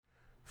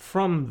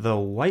From the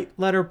White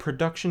Letter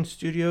Production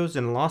Studios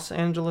in Los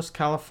Angeles,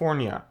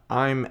 California,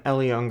 I'm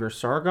Eli Unger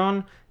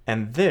Sargon,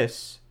 and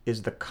this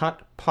is the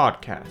Cut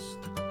Podcast.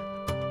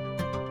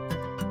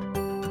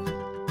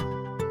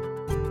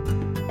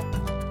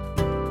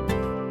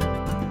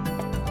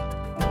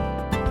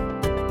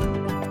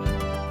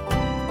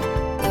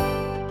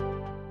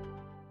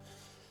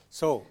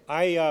 So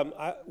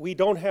we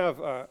don't have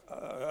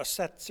a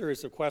set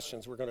series of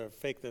questions. We're going to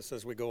fake this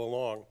as we go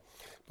along.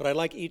 But I'd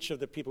like each of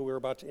the people we're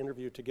about to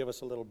interview to give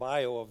us a little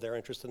bio of their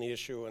interest in the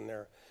issue and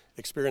their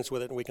experience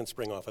with it, and we can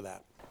spring off of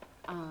that.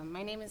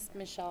 My name is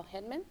Michelle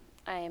Hinman.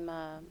 I am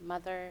a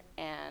mother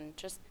and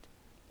just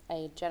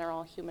a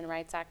general human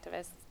rights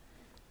activist.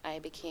 I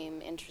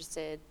became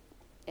interested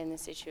in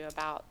this issue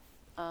about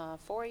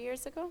 4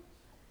 years ago,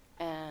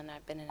 and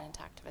I've been an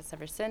activist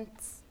ever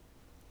since.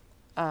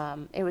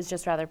 It was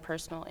just rather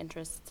personal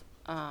interest,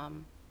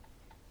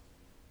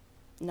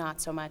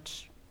 not so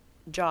much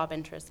job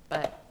interest,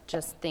 but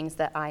just things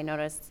that I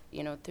noticed,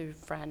 through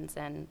friends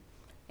and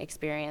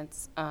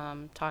experience,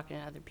 talking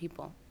to other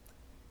people.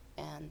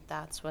 And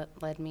that's what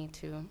led me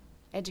to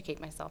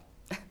educate myself.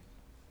 Do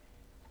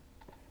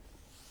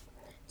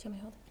you want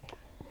me to hold?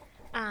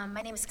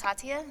 My name is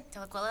Kathya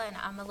Delaguila, and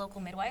I'm a local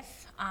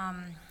midwife.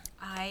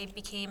 I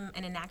became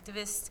an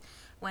activist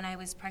when I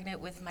was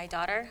pregnant with my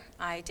daughter.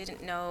 I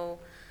didn't know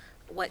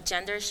what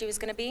gender she was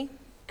going to be,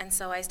 and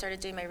so I started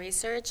doing my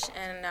research,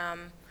 and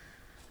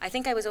I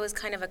think I was always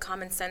kind of a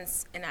common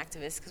sense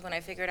activist, because when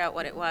I figured out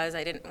what it was,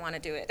 I didn't want to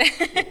do it.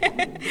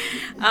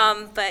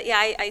 But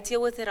yeah, I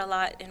deal with it a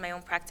lot in my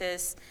own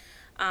practice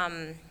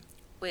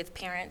with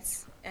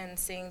parents and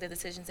seeing the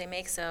decisions they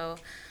make, so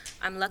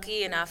I'm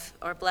lucky enough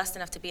or blessed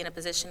enough to be in a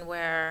position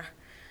where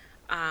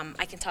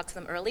I can talk to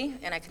them early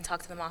and I can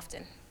talk to them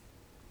often.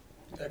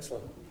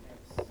 Excellent.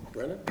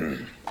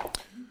 Brendon?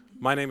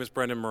 My name is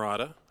Brendon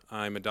Marotta.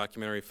 I'm a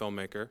documentary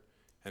filmmaker,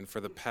 and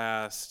for the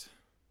past,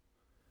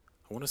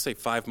 I want to say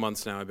 5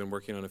 months now, I've been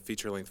working on a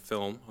feature-length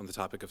film on the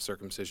topic of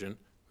circumcision,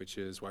 which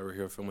is why we're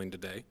here filming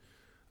today.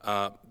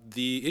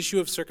 The issue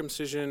of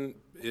circumcision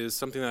is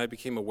something that I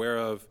became aware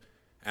of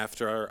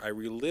after I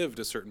relived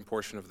a certain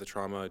portion of the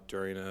trauma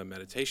during a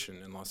meditation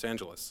in Los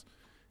Angeles.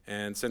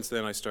 And since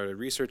then, I started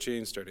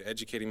researching, started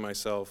educating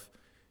myself,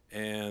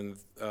 and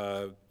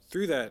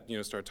through that,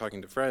 started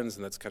talking to friends,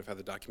 and that's kind of how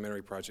the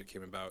documentary project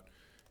came about.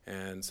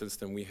 And since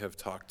then, we have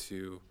talked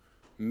to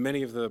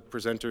many of the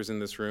presenters in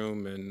this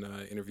room and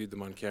interviewed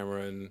them on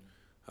camera, and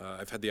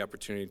I've had the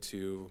opportunity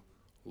to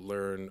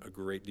learn a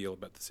great deal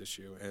about this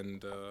issue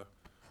and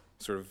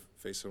sort of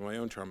face some of my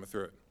own trauma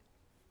through it.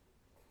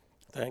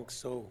 Thanks.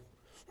 So,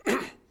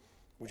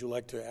 would you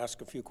like to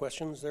ask a few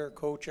questions there,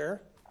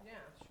 Co-Chair? Yeah,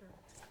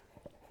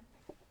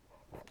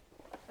 sure.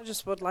 I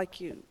just would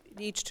like you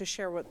each to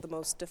share what the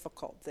most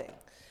difficult thing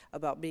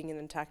about being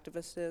an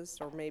activist is,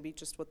 or maybe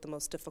just what the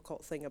most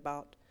difficult thing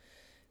about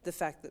the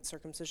fact that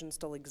circumcision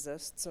still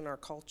exists in our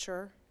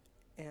culture,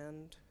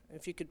 and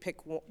if you could pick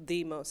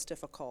the most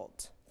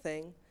difficult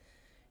thing,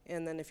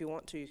 and then if you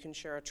want to, you can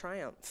share a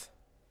triumph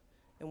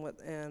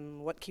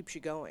and what keeps you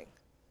going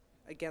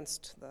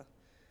against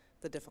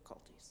the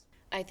difficulties.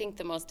 I think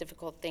the most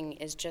difficult thing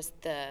is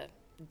just the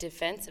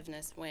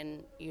defensiveness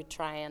when you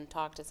try and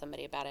talk to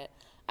somebody about it.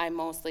 I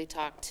mostly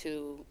talk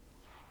to,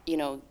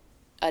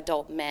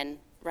 adult men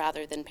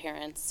rather than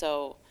parents,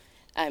 so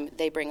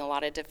they bring a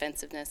lot of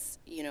defensiveness.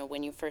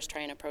 When you first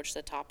try and approach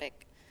the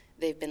topic,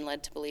 they've been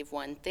led to believe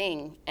one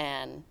thing,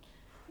 and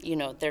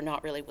they're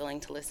not really willing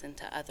to listen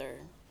to other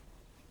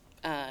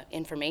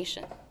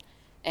information.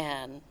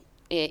 And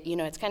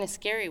it's kind of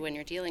scary when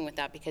you're dealing with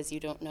that, because you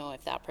don't know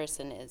if that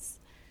person is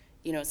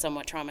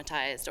somewhat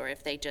traumatized, or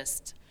if they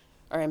just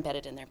are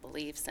embedded in their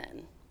beliefs.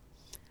 And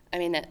I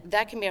mean,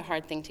 that can be a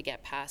hard thing to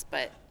get past,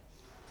 but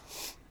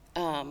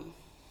a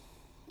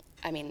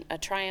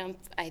triumph,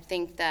 I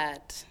think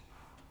that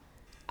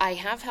I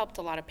have helped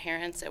a lot of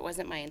parents. It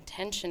wasn't my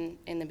intention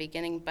in the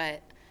beginning,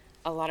 but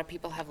a lot of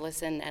people have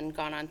listened and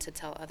gone on to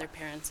tell other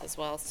parents as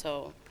well.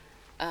 So,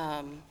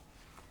 I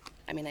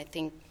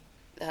think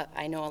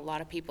I know a lot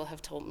of people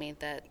have told me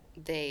that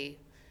they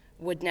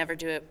would never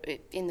do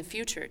it in the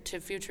future to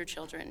future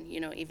children,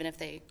 even if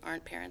they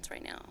aren't parents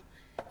right now.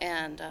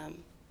 And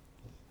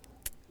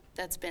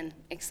that's been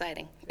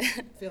exciting.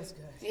 Feels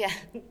good. Yeah.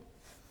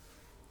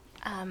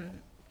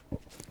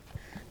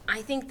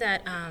 I think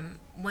that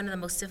one of the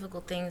most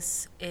difficult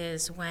things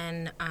is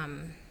when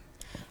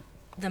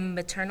the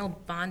maternal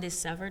bond is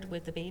severed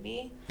with the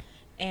baby,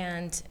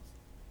 and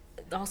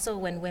also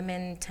when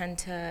women tend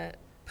to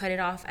put it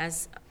off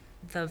as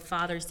the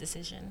father's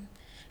decision,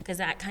 because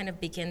that kind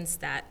of begins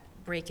that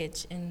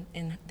breakage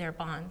in their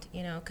bond,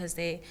 because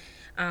they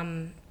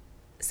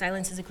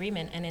silence is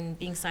agreement, and in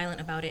being silent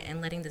about it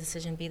and letting the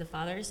decision be the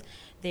father's,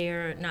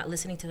 they're not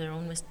listening to their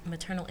own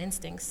maternal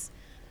instincts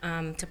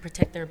to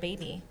protect their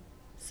baby.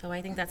 So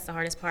I think that's the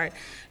hardest part.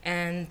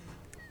 And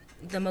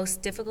the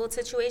most difficult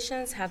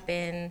situations have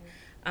been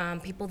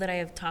people that I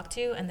have talked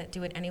to and that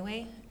do it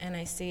anyway, and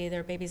I see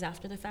their babies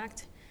after the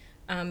fact,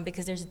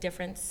 because there's a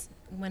difference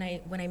when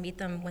I meet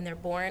them when they're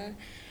born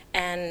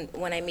and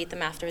when I meet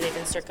them after they've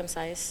been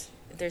circumcised,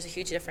 there's a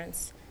huge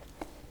difference.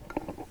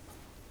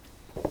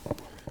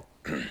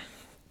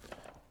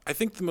 I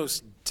think the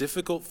most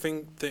difficult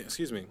thing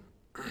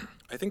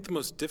I think the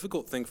most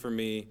difficult thing for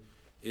me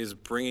is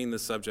bringing the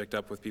subject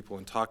up with people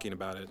and talking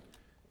about it.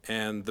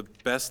 And the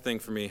best thing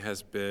for me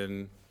has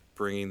been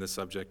bringing the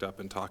subject up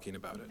and talking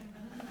about it.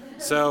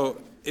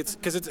 So it's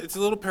a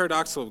little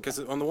paradoxical, because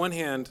on the one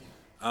hand,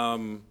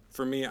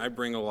 for me, I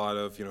bring a lot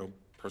of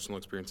personal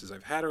experiences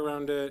I've had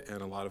around it,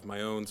 and a lot of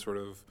my own sort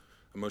of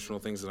emotional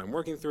things that I'm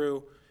working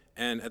through.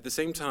 And at the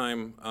same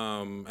time,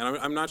 and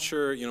I'm not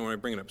sure, when I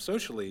bring it up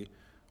socially,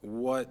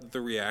 what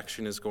the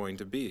reaction is going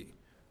to be.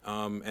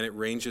 And it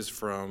ranges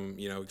from,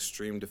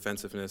 extreme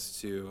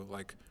defensiveness to,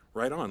 like,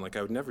 right on, like,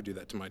 I would never do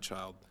that to my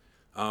child.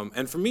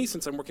 And for me,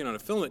 since I'm working on a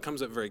film, it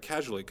comes up very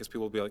casually, because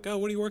people will be like, oh,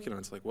 what are you working on?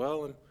 It's like,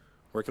 well, I'm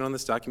working on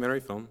this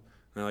documentary film. And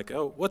they're like,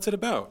 oh, what's it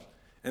about?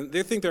 And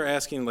they think they're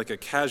asking, like, a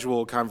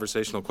casual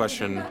conversational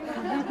question,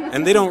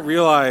 and they don't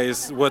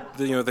realize what,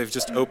 they've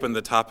just opened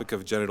the topic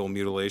of genital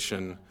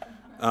mutilation.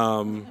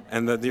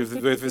 And that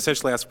they've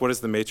essentially asked, what is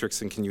the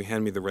Matrix, and can you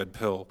hand me the red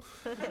pill?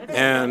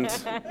 And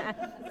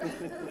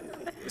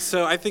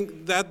so I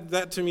think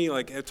that to me,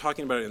 like,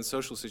 talking about it in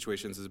social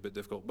situations is a bit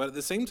difficult. But at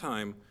the same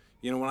time,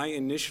 when I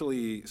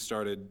initially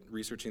started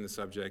researching the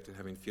subject and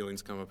having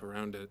feelings come up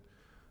around it,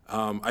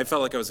 I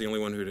felt like I was the only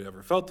one who had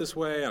ever felt this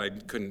way, and I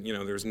couldn't,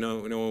 there was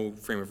no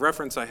frame of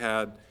reference I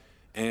had.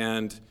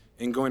 And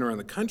in going around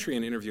the country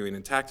and interviewing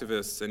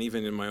intactivists, and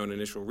even in my own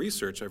initial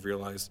research, I've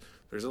realized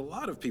there's a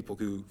lot of people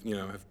who,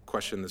 have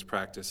questioned this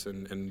practice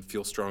and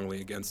feel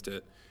strongly against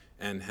it,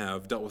 and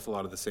have dealt with a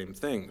lot of the same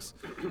things.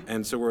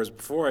 And so whereas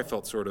before I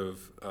felt sort of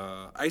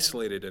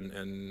isolated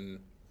and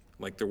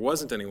like there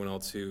wasn't anyone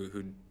else who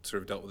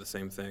sort of dealt with the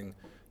same thing,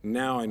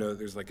 now I know that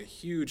there's like a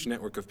huge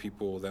network of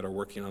people that are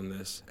working on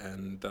this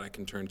and that I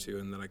can turn to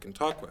and that I can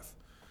talk with.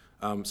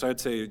 So I'd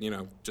say,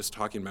 just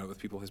talking about it with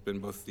people has been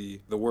both the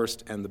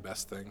worst and the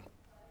best thing.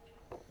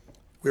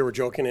 We were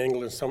joking in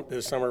England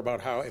this summer about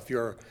how if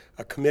you're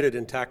a committed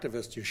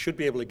intactivist, you should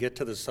be able to get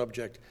to the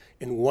subject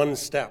in one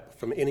step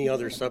from any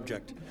other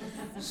subject.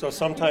 So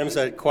sometimes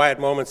at quiet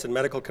moments in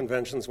medical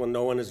conventions when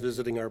no one is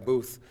visiting our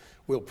booth,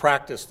 we'll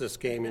practice this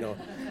game,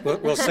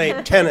 We'll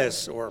say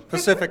tennis or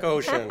Pacific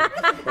Ocean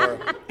or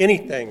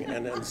anything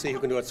and see who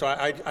can do it. So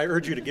I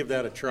urge you to give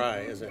that a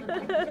try.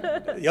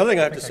 The other thing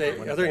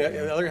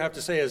I have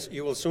to say is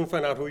you will soon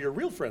find out who your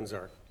real friends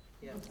are.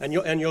 And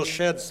you'll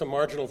shed some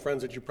marginal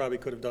friends that you probably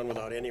could have done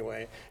without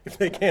anyway if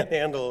they can't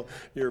handle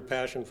your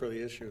passion for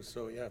the issues.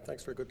 So yeah,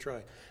 thanks for a good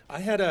try. I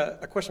had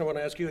a question I want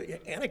to ask you.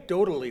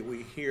 Anecdotally,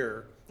 we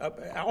hear,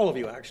 all of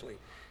you actually,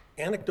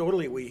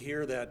 anecdotally we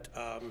hear that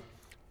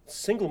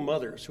single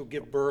mothers who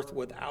give birth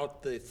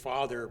without the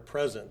father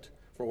present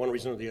for one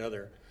reason or the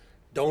other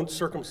don't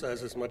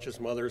circumcise as much as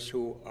mothers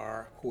who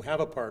have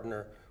a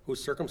partner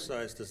who's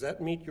circumcised. Does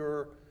that meet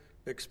your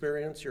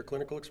experience, your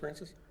clinical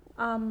experiences?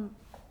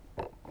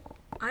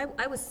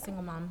 I was a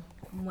single mom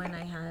when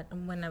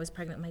I was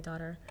pregnant with my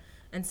daughter,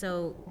 and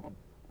so.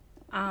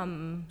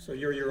 So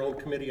you're your own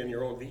committee and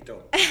your own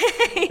veto.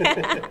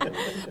 Yeah.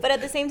 But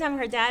at the same time,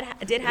 her dad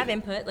did have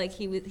input. Like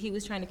he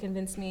was trying to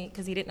convince me,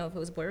 because he didn't know if it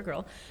was a boy or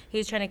girl. He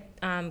was trying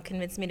to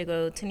convince me to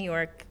go to New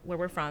York, where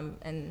we're from,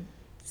 and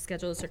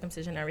schedule the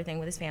circumcision and everything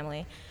with his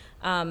family.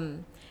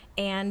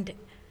 And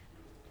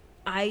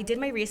I did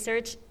my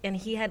research, and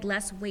he had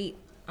less weight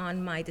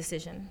on my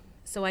decision.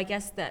 So I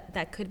guess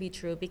that could be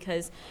true,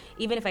 because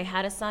even if I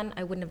had a son,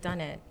 I wouldn't have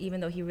done it, even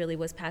though he really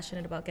was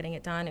passionate about getting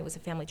it done. It was a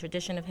family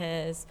tradition of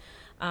his.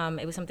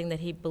 It was something that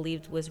he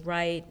believed was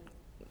right,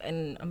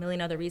 and a million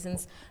other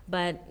reasons.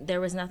 But there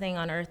was nothing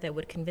on earth that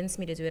would convince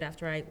me to do it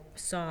after I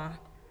saw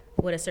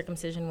what a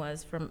circumcision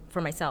was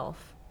for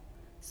myself.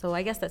 So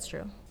I guess that's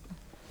true.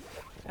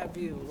 Have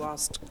you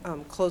lost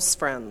close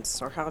friends,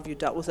 or how have you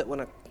dealt with it when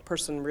a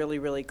person really,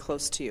 really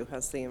close to you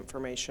has the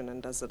information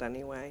and does it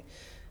anyway?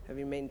 Have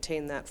you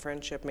maintained that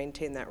friendship,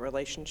 maintained that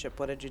relationship?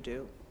 What did you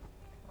do?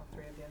 All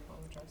three of you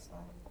want to address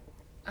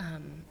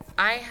that?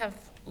 I have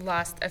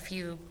lost a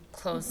few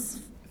close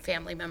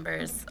family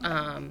members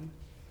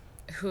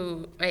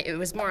who, it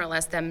was more or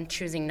less them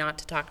choosing not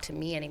to talk to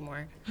me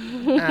anymore.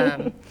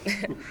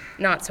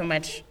 Not so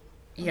much,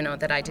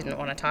 that I didn't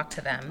want to talk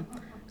to them.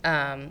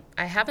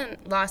 I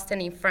haven't lost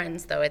any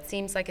friends, though. It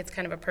seems like it's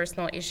kind of a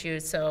personal issue,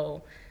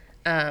 so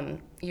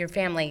your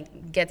family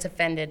gets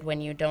offended when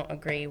you don't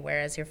agree,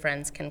 whereas your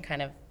friends can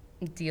kind of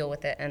deal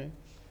with it and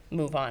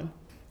move on.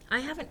 I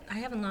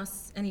haven't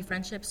lost any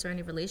friendships or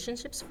any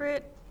relationships for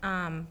it,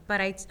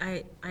 but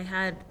I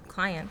had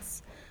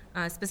clients,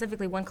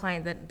 specifically one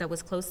client that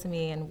was close to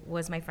me and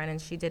was my friend, and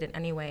she did it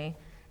anyway.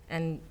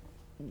 And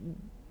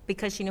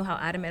because she knew how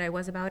adamant I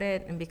was about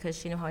it, and because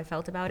she knew how I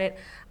felt about it,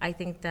 I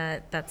think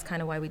that's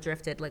kind of why we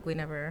drifted. Like, we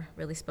never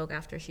really spoke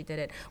after she did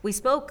it. We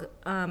spoke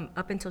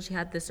up until she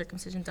had the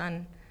circumcision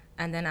done,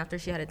 and then after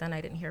she had it done,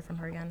 I didn't hear from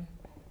her again.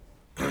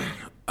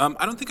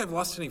 I don't think I've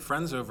lost any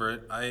friends over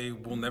it. I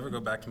will never go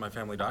back to my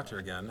family doctor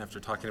again after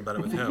talking about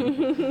it with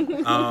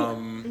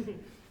him.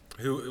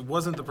 who it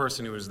wasn't the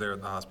person who was there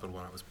at the hospital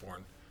when I was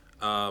born.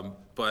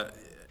 But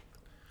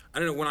I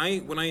don't know,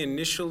 when I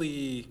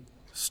initially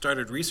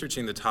started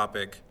researching the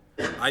topic,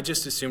 I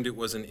just assumed it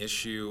was an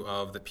issue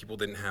of that people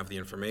didn't have the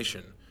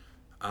information.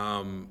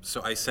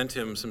 So I sent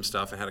him some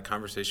stuff and had a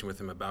conversation with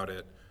him about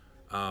it.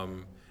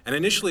 And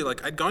initially,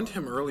 like, I'd gone to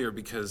him earlier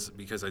because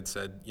I'd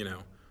said,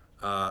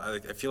 I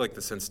feel like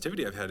the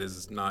sensitivity I've had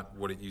is not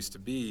what it used to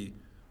be.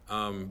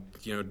 And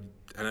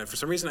for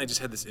some reason I just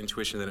had this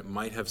intuition that it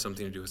might have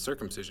something to do with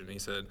circumcision. And he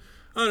said,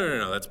 oh,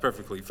 no, that's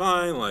perfectly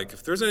fine. Like,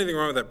 if there's anything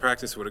wrong with that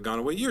practice, it would have gone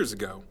away years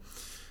ago.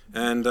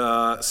 And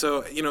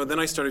so then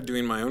I started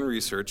doing my own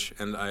research,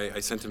 and I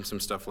sent him some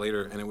stuff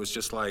later, and it was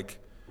just like,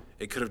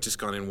 it could have just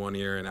gone in one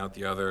ear and out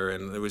the other,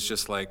 and it was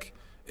just like,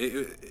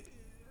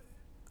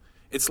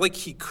 it's like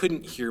he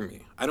couldn't hear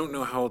me. I don't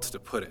know how else to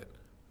put it.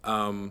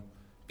 And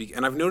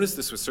I've noticed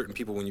this with certain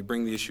people. When you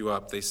bring the issue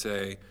up, they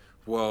say,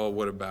 well,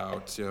 what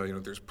about,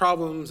 there's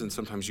problems, and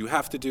sometimes you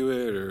have to do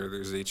it, or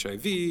there's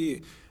HIV,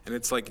 and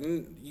it's like,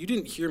 you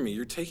didn't hear me.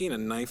 You're taking a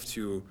knife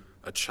to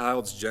a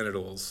child's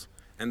genitals,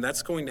 and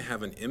that's going to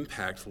have an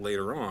impact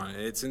later on.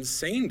 And it's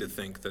insane to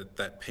think that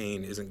that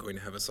pain isn't going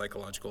to have a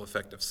psychological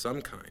effect of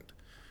some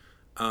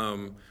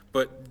kind.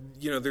 But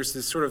there's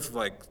this sort of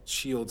like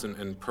shields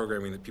and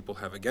programming that people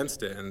have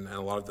against it, and a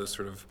lot of those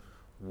sort of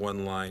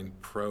one-line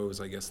pros,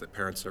 I guess, that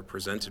parents are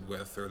presented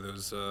with, or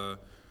those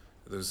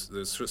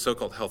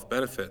so-called health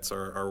benefits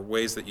are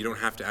ways that you don't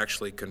have to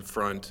actually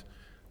confront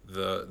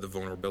the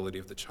vulnerability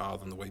of the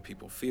child and the way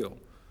people feel.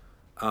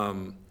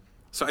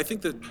 So I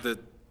think that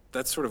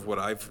that's sort of what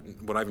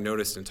I've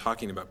noticed in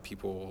talking about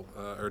people,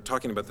 or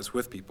talking about this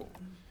with people,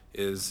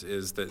 is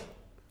that,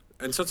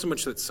 and it's not so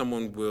much that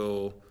someone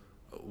will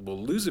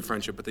lose a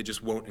friendship, but they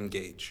just won't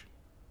engage.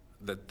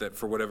 That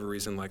for whatever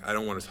reason, like, I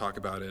don't want to talk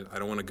about it, I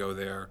don't want to go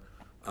there,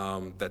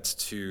 that's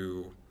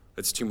too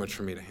much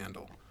for me to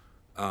handle.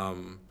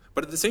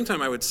 But at the same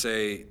time, I would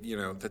say,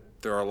 that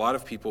there are a lot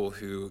of people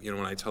who, when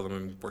I tell them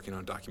I'm working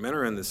on a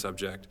documentary on this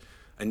subject,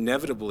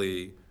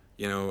 inevitably,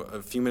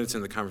 a few minutes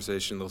in the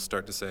conversation, they'll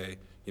start to say,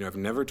 I've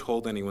never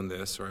told anyone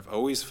this, or I've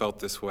always felt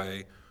this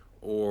way,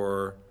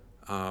 or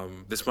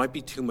this might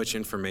be too much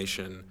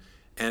information.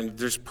 And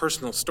there's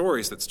personal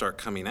stories that start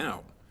coming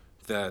out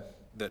that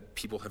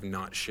people have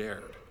not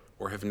shared,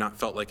 or have not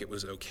felt like it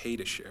was okay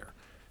to share.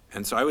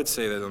 And so I would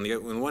say that on the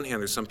one hand,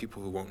 there's some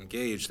people who won't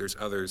engage, there's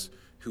others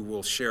who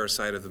will share a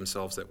side of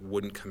themselves that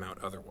wouldn't come out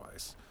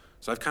otherwise.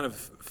 So I've kind of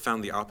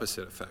found the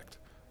opposite effect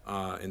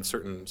in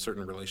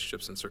certain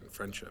relationships and certain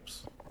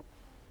friendships.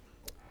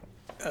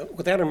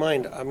 With that in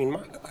mind, I mean,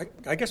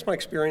 I guess my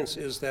experience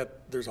is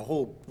that there's a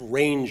whole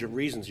range of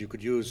reasons you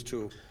could use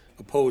to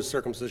oppose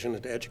circumcision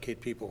and to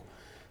educate people.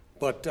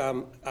 But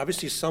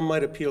obviously some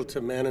might appeal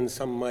to men and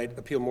some might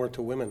appeal more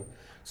to women.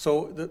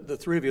 So the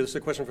three of you, this is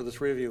a question for the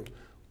three of you.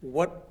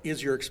 What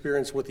is your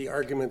experience with the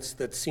arguments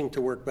that seem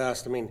to work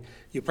best? I mean,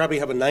 you probably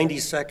have a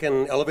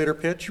 90-second elevator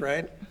pitch,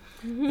 right?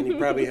 And you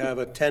probably have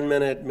a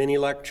 10-minute mini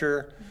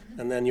lecture,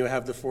 and then you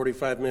have the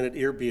 45-minute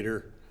ear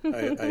beater,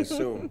 I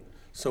assume.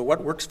 So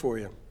what works for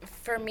you?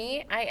 For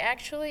me, I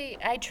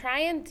try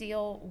and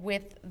deal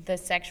with the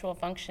sexual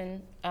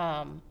function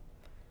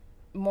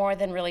more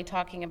than really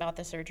talking about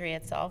the surgery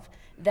itself.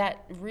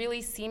 That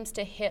really seems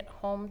to hit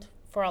home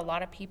for a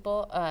lot of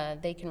people.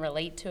 They can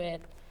relate to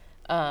it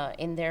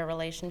in their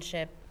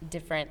relationship,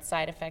 different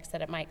side effects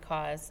that it might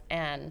cause,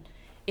 and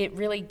it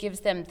really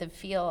gives them the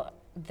feel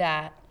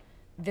that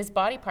this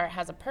body part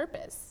has a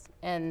purpose,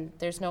 and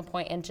there's no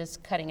point in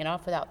just cutting it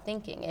off without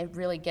thinking. It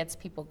really gets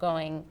people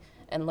going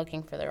and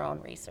looking for their own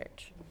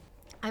research.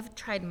 I've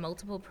tried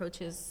multiple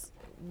approaches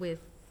with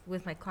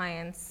my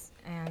clients,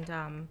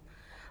 and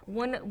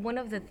one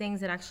of the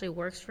things that actually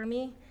works for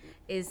me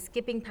is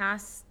skipping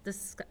past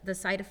the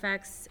side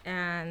effects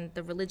and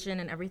the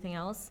religion and everything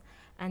else,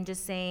 and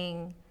just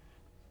saying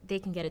they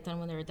can get it done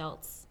when they're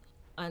adults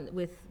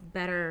with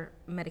better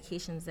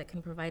medications that can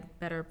provide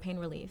better pain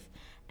relief,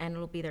 and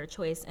it'll be their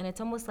choice. And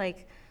it's almost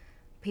like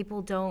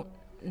people don't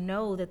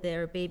know that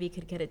their baby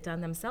could get it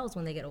done themselves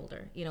when they get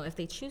older, if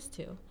they choose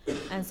to.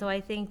 And so I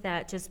think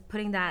that just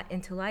putting that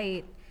into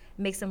light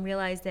makes them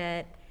realize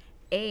that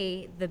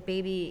A, the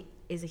baby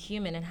is a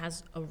human and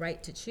has a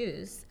right to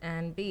choose,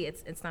 and B,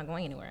 it's not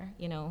going anywhere,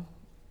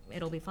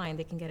 it'll be fine,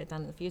 they can get it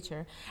done in the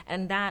future.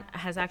 And that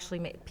has actually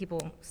made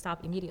people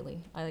stop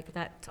immediately.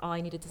 That's all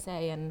I needed to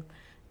say, and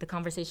the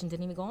conversation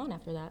didn't even go on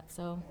after that.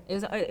 So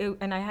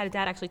and I had a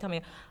dad actually tell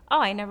me,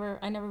 oh, I never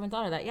even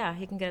thought of that. Yeah,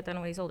 he can get it done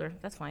when he's older,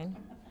 that's fine.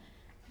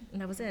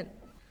 And that was it.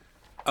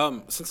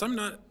 Since I'm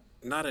not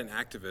an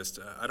activist,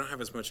 I don't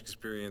have as much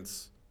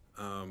experience,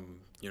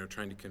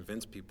 trying to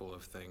convince people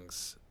of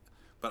things.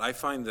 But I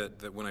find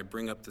that when I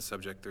bring up the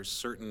subject, there's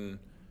certain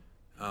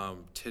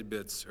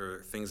tidbits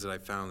or things that I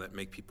found that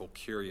make people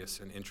curious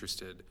and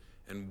interested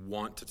and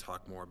want to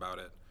talk more about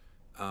it.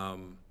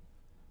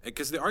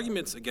 Because the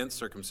arguments against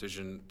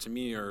circumcision, to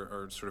me,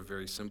 are sort of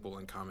very simple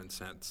and common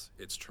sense.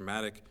 It's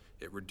traumatic,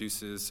 it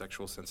reduces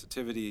sexual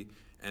sensitivity,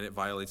 and it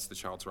violates the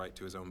child's right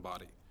to his own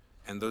body.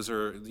 And those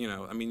are,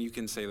 you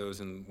can say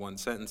those in one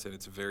sentence and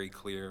it's very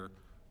clear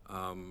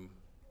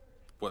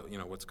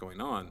what's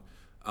going on.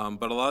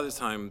 But a lot of the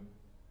time,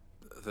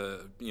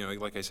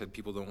 like I said,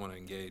 people don't want to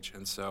engage.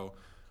 And so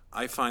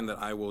I find that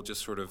I will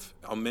just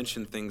I'll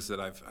mention things that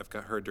I've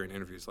heard during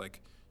interviews,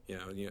 like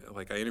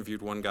I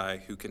interviewed one guy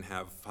who can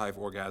have 5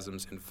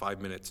 orgasms in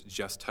 5 minutes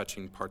just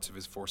touching parts of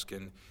his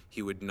foreskin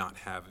he would not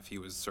have if he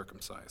was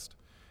circumcised.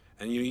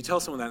 And you tell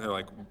someone that, and they're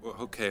like,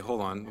 okay,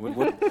 hold on.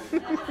 What?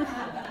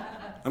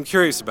 I'm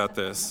curious about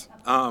this.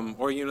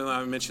 Or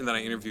I mentioned that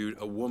I interviewed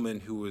a woman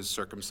who was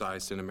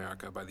circumcised in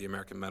America by the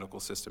American medical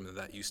system, and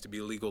that used to be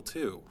illegal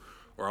too.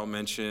 Or I'll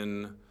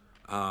mention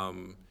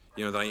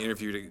that I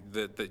interviewed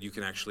that you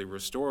can actually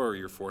restore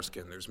your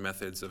foreskin. There's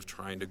methods of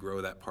trying to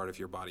grow that part of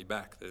your body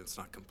back. That it's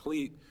not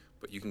complete,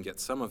 but you can get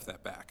some of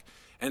that back.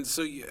 And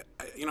so,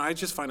 I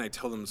just find I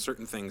tell them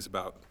certain things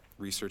about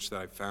research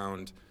that I've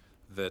found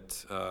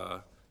that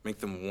make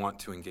them want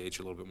to engage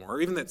a little bit more. Or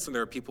even that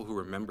there are people who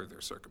remember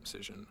their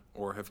circumcision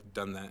or have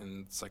done that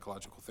in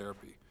psychological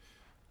therapy.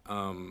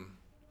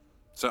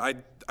 So I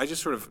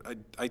just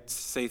I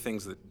say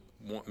things that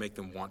make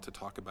them want to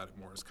talk about it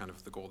more is kind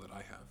of the goal that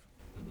I have.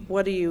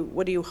 What do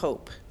you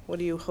hope? What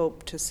do you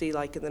hope to see,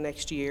 like, in the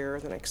next year,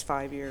 the next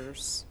 5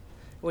 years?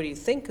 What do you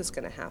think is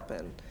going to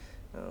happen?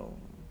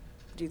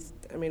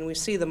 We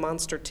see the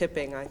monster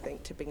tipping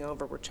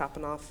over. We're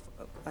chopping off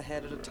a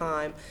head at a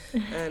time.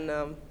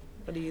 And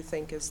what do you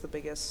think is the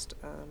biggest,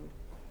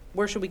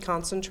 where should we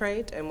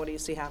concentrate, and what do you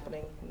see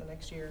happening in the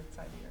next year,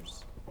 5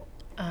 years?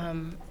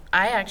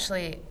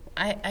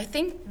 I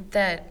think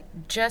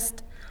that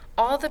just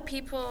all the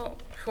people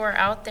who are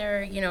out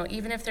there,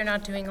 even if they're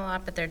not doing a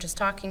lot, but they're just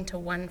talking to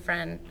one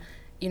friend,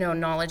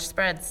 knowledge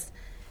spreads.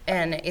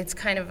 And it's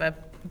kind of a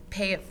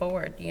pay it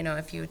forward.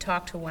 If you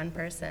talk to one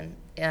person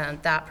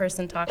and that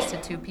person talks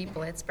to 2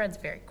 people, it spreads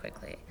very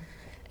quickly.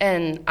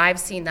 And I've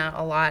seen that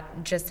a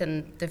lot just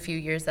in the few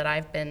years that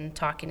I've been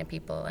talking to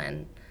people.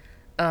 And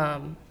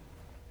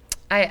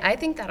I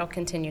think that'll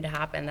continue to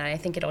happen. I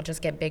think it'll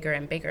just get bigger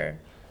and bigger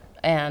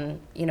and,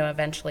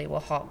 eventually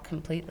will halt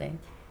completely.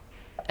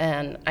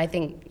 And I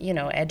think,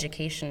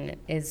 education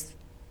is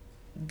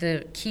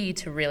the key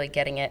to really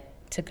getting it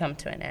to come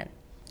to an end.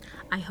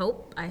 I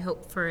hope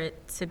for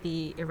it to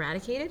be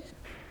eradicated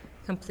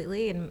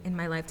completely in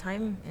my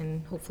lifetime,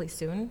 and hopefully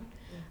soon.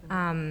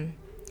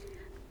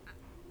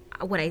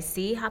 What I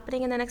see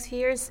happening in the next few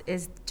years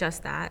is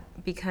just that,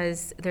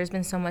 because there's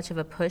been so much of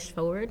a push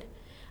forward,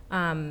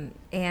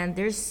 and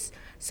there's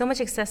so much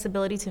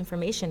accessibility to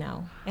information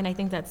now, and I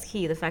think that's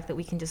key, the fact that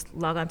we can just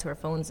log onto our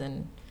phones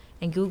and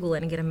Google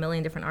it and get a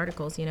million different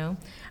articles, I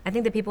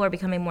think that people are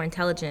becoming more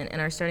intelligent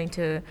and are starting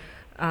to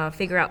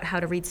figure out how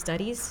to read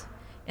studies,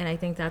 and I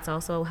think that's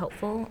also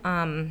helpful.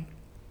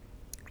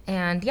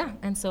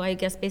 And so I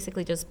guess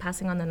basically just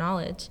passing on the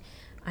knowledge.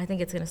 I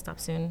think it's going to stop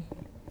soon.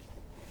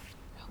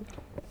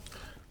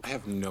 I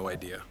have no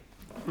idea.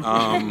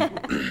 I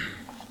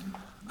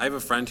have a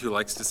friend who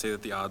likes to say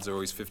that the odds are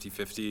always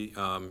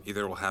 50-50.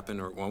 Either it will happen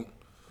or it won't.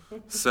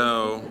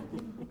 So,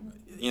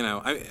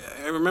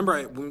 I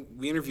remember when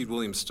we interviewed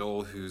William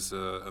Stoll, who's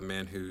a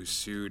man who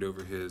sued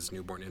over his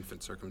newborn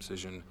infant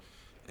circumcision.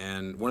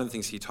 And one of the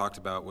things he talked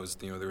about was,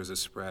 there was a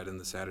spread in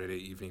the Saturday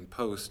Evening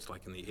Post,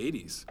 like in the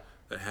 80s,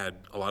 that had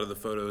a lot of the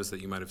photos that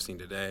you might have seen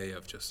today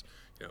of just,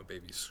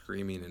 babies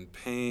screaming in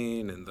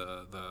pain and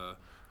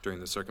during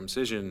the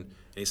circumcision.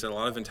 And he said a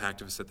lot of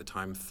intactivists at the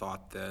time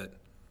thought that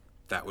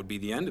would be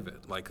the end of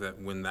it. Like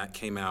that when that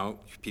came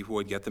out, people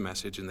would get the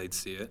message and they'd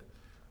see it.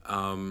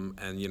 And,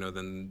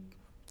 then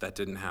that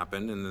didn't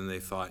happen. And then they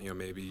thought,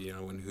 maybe,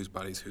 when Whose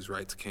Bodies, Whose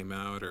Rights came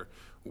out, or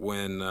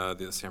when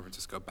the San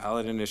Francisco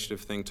ballot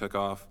initiative thing took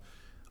off.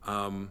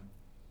 And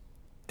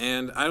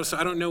I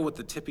don't know what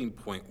the tipping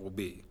point will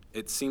be.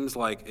 It seems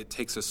like it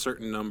takes a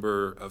certain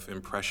number of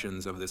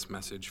impressions of this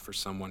message for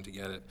someone to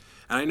get it.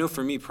 And I know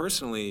for me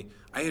personally,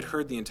 I had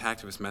heard the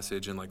intactivist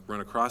message and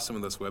run across some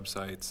of those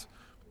websites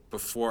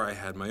before I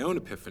had my own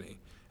epiphany.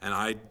 And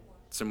I,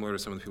 similar to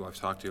some of the people I've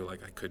talked to, I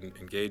couldn't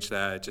engage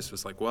that. It just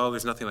was well,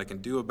 there's nothing I can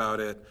do about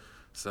it,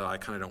 so I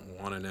kind of don't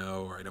want to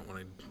know, or I don't want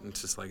to,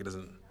 it's just it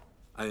doesn't,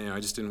 I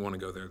just didn't want to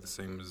go there the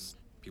same as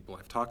people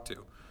I've talked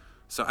to.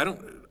 So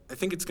I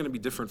think it's going to be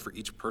different for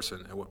each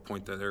person at what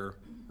point that they're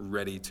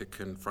ready to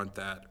confront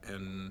that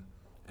and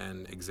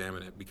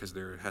examine it, because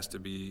there has to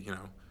be,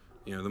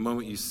 the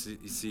moment you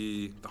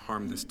see the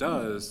harm this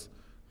does,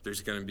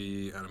 there's going to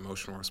be an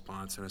emotional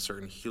response and a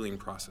certain healing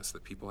process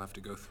that people have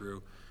to go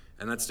through,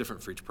 and that's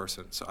different for each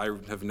person. So I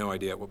have no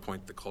idea at what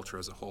point the culture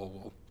as a whole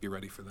will be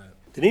ready for that.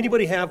 Did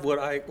anybody have what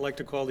I like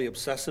to call the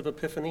obsessive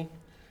epiphany,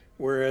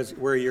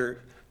 where you're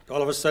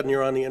all of a sudden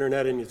you're on the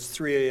internet and it's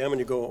 3 a.m. and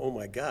you go, oh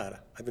my God,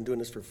 I've been doing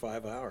this for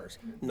 5 hours,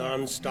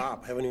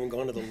 nonstop, haven't even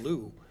gone to the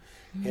loo.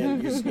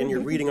 And you're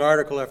reading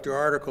article after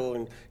article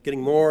and getting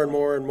more and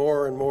more and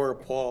more and more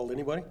appalled.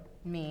 Anybody?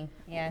 Me,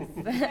 yes.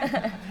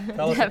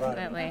 Tell us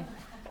Definitely.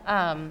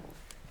 about it.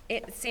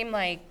 It seemed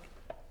like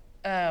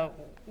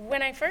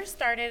when I first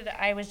started,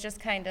 I was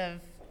just kind of,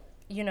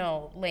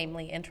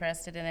 lamely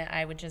interested in it.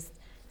 I would just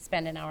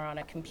spend an hour on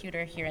a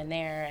computer here and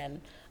there,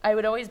 and I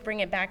would always bring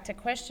it back to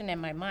question in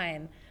my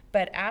mind.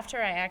 But after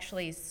I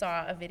actually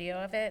saw a video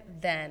of it,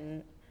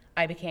 then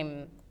I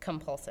became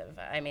compulsive.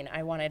 I mean,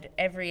 I wanted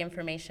every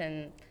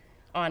information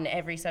on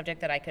every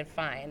subject that I could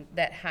find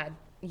that had,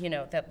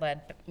 that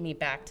led me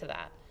back to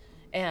that.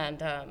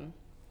 And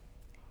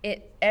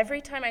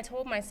every time I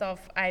told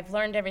myself I've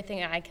learned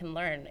everything I can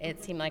learn,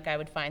 it seemed like I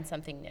would find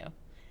something new.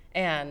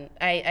 And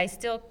I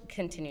still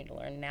continue to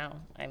learn now.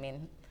 I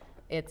mean,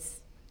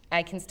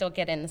 I can still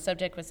get in the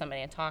subject with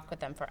somebody and talk with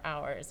them for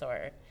hours,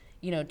 or,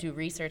 do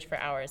research for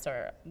hours,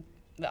 or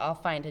I'll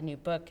find a new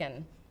book,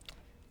 and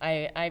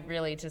I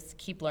really just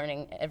keep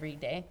learning every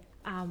day.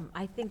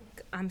 I think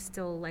I'm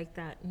still like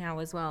that now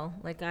as well.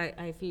 Like,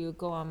 if you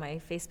go on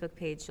my Facebook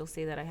page, you'll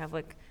see that I have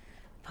like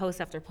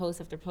post after post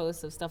after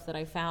post of stuff that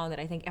I found that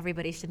I think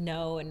everybody should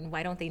know, and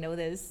why don't they know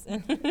this?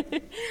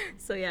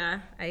 So yeah,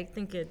 I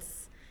think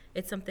it's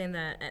something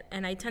that,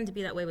 and I tend to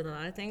be that way with a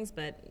lot of things,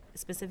 but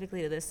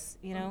specifically to this,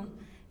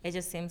 it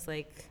just seems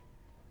like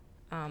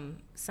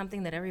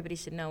something that everybody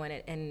should know,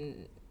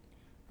 and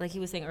like he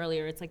was saying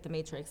earlier, it's like the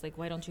Matrix. Like,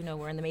 why don't you know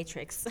we're in the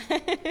Matrix?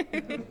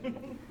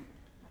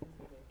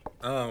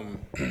 Well,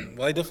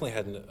 I definitely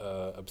had an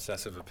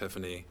obsessive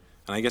epiphany,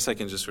 and I guess I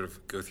can just sort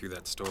of go through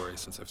that story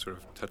since I've sort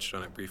of touched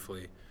on it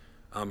briefly.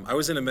 I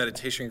was in a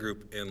meditation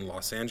group in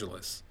Los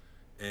Angeles,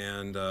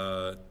 and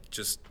the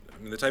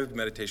type of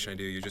meditation I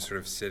do, you're just sort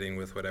of sitting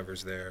with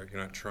whatever's there.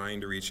 You're not trying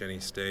to reach any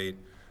state,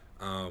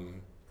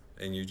 and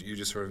you're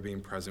just sort of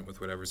being present with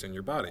whatever's in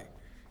your body.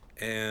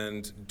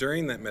 And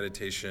during that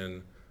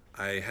meditation,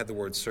 I had the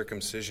word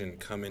circumcision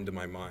come into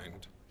my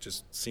mind,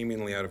 just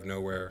seemingly out of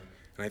nowhere.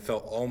 And I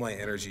felt all my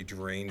energy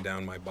drain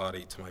down my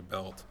body to my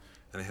belt.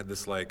 And I had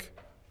this like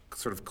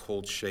sort of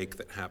cold shake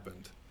that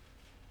happened.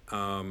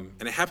 And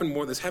this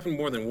happened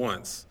more than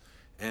once.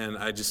 And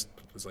I just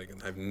was like,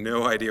 I have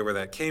no idea where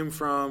that came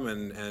from.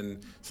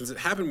 And since it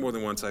happened more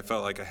than once, I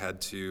felt like I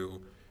had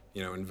to,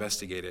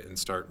 investigate it and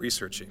start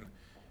researching.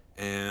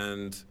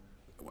 And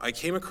I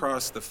came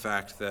across the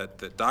fact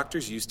that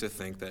doctors used to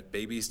think that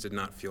babies did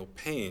not feel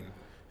pain,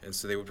 and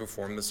so they would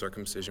perform the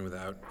circumcision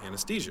without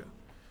anesthesia.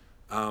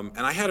 And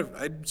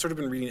I'd sort of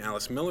been reading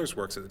Alice Miller's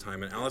works at the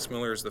time, and Alice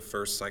Miller is the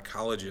first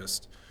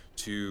psychologist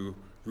to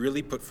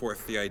really put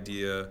forth the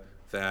idea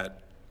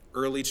that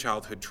early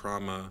childhood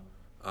trauma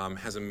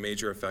has a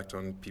major effect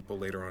on people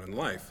later on in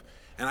life.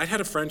 And I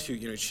had a friend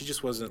who, she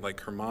just wasn't,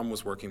 like, her mom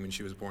was working when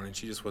she was born, and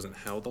she just wasn't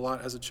held a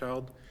lot as a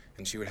child,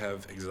 and she would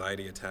have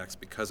anxiety attacks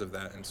because of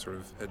that, and sort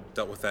of had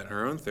dealt with that in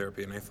her own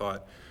therapy. And I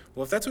thought,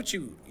 well, if that's what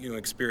you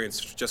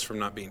experienced just from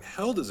not being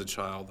held as a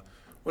child,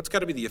 what's got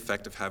to be the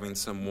effect of having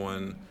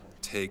someone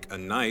take a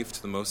knife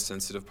to the most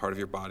sensitive part of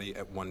your body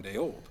at 1 day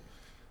old?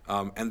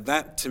 And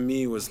that, to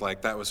me, was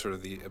sort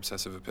of the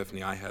obsessive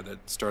epiphany I had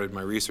that started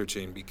my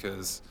researching,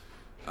 because,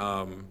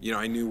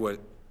 I knew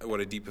what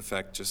a deep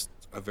effect just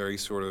a very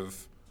sort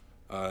of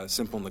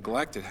simple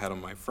neglect it had on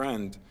my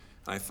friend.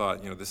 And I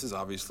thought, this is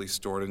obviously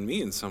stored in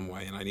me in some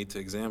way, and I need to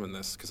examine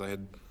this, because I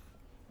had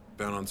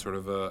been on sort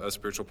of a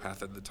spiritual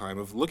path at the time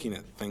of looking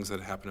at things that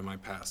had happened in my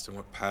past and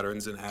what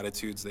patterns and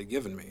attitudes they'd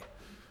given me.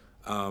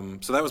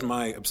 So that was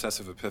my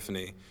obsessive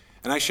epiphany.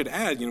 And I should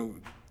add,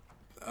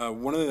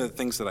 one of the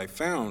things that I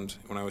found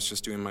when I was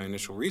just doing my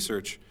initial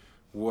research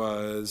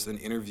was an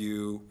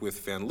interview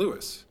with Van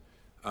Lewis,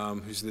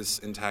 who's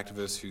this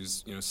intactivist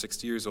who's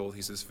 60 years old.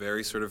 He's this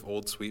very sort of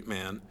old, sweet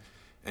man,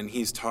 and he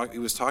was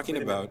talking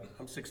about.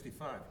 I'm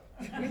 65.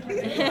 I'm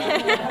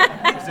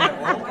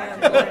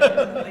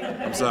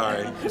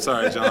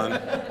sorry, John.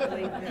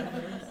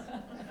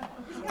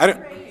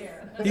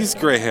 He's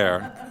gray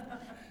hair.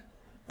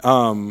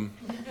 I'm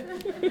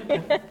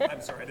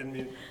sorry, I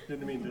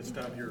didn't mean to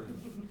stop your.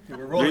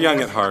 You're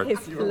young at heart,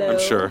 I'm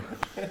sure.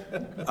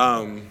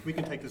 We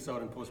can take this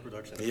out in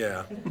post-production.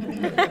 Yeah.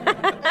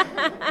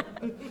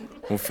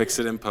 We'll fix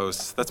it in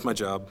post. That's my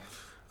job.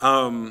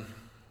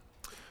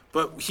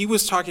 But he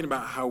was talking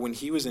about how when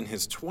he was in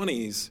his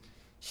 20s,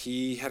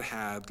 he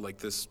had like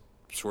this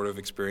sort of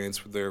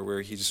experience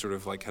where he just sort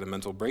of like had a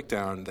mental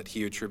breakdown that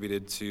he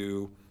attributed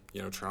to,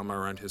 trauma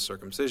around his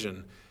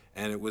circumcision.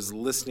 And it was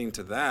listening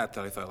to that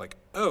I thought, like,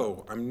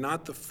 oh, I'm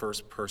not the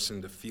first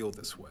person to feel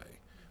this way.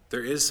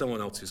 There is someone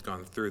else who's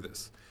gone through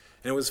this.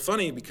 And it was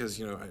funny because,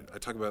 I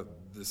talk about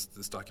this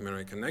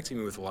documentary connecting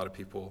me with a lot of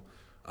people.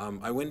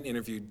 I went and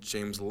interviewed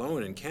James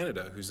Lowen in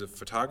Canada, who's a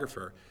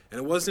photographer. And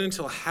it wasn't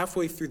until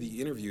halfway through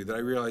the interview that I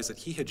realized that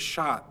he had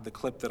shot the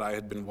clip that I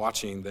had been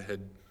watching that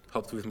had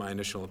helped with my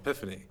initial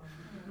epiphany.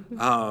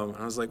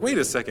 I was like, wait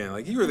a second,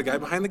 like, you were the guy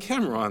behind the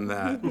camera on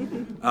that.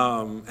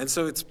 And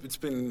so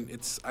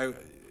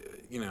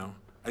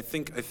I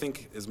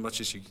think as much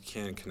as you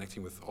can,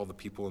 connecting with all the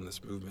people in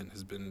this movement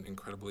has been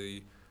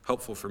incredibly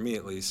helpful for me,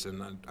 at least,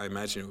 and I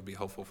imagine it would be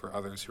helpful for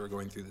others who are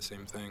going through the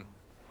same thing.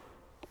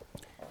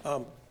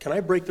 Can I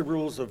break the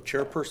rules of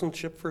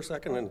chairpersonship for a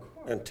second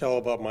and tell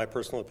about my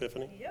personal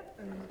epiphany? Yep,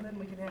 and then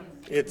we can have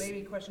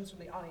maybe questions from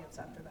the audience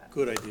after that.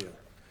 Good idea.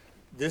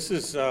 This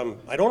is,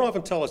 I don't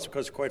often tell this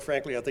because, quite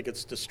frankly, I think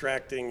it's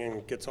distracting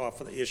and gets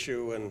off of the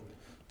issue and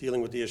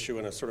dealing with the issue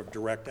in a sort of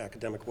direct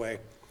academic way.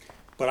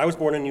 But I was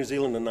born in New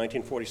Zealand in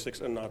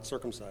 1946 and not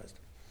circumcised.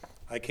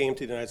 I came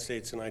to the United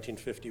States in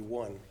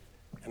 1951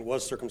 and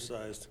was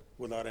circumcised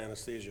without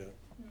anesthesia,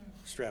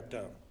 strapped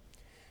down.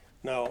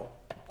 Now,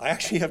 I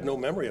actually have no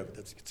memory of it.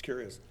 It's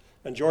curious.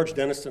 And George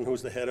Denniston,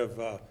 who's the head of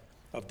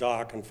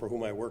DOC and for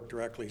whom I work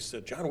directly,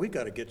 said, John, we've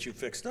got to get you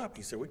fixed up.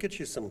 He said, we'll get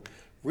you some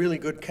really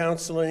good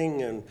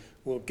counseling and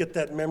we'll get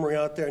that memory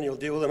out there and you'll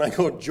deal with it. And I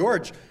go,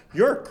 George,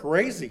 you're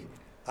crazy.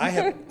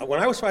 When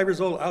I was 5 years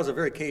old, I was a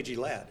very cagey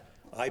lad.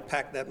 I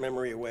packed that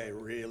memory away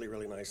really,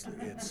 really nicely.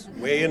 It's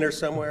way in there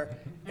somewhere,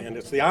 and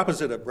it's the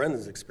opposite of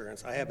Brendon's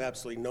experience. I have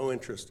absolutely no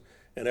interest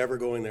in ever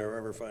going there or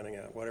ever finding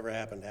out. Whatever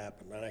happened,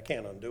 happened, and I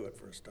can't undo it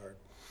for a start.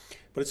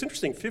 But it's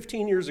interesting,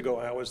 15 years ago,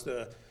 I was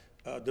the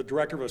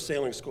director of a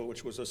sailing school,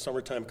 which was a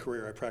summertime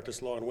career. I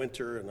practiced law in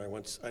winter, and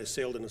I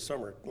sailed in the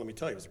summer. Let me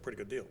tell you, it was a pretty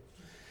good deal.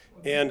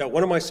 And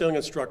one of my sailing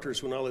instructors,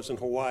 who now lives in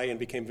Hawaii and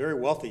became very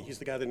wealthy, he's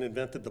the guy that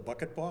invented the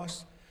bucket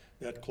boss,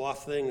 that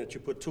cloth thing that you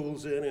put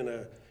tools in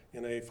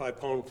a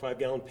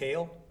 5-gallon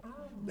pail.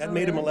 That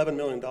made him $11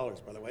 million,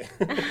 by the way.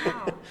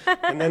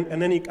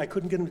 and then I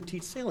couldn't get him to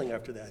teach sailing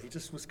after that. He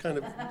just was kind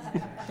of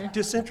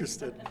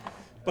disinterested.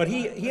 But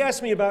he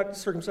asked me about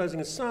circumcising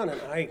his son, and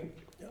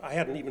I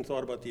hadn't even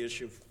thought about the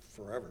issue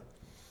forever.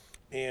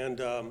 And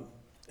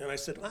I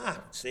said,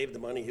 save the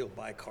money. He'll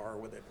buy a car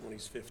with it when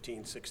he's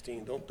 15,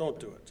 16. Don't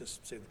do it.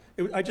 Just save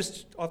it. I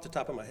just off the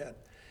top of my head.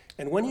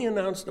 And when he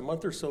announced a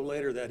month or so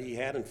later that he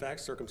had in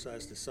fact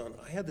circumcised his son,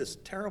 I had this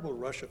terrible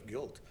rush of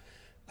guilt.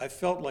 I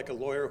felt like a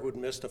lawyer who'd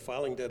missed a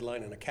filing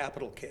deadline in a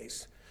capital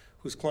case,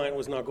 whose client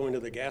was now going to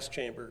the gas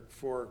chamber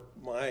for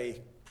my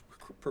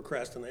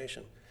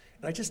procrastination.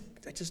 And I just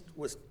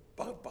was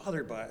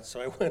bothered by it.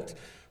 So I went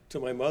to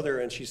my mother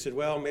and she said,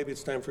 well, maybe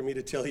it's time for me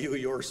to tell you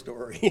your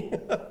story.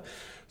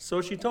 So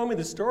she told me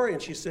the story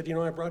and she said,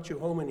 I brought you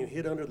home and you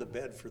hid under the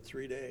bed for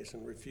 3 days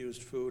and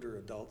refused food or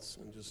adults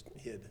and just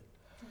hid.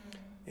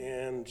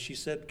 And she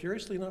said,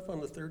 curiously enough, on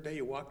the third day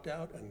you walked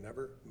out and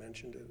never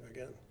mentioned it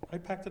again. I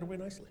packed it away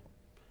nicely.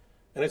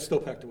 And it's still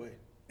packed away.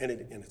 And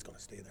it's going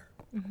to stay there.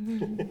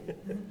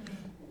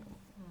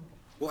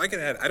 Well, I can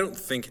add, I don't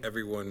think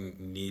everyone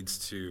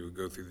needs to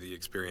go through the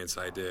experience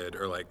I did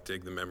or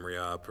dig the memory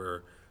up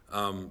or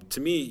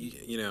to me,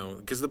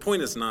 because the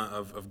point is not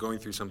of going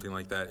through something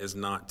like that is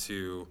not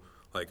to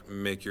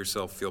make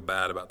yourself feel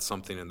bad about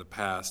something in the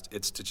past.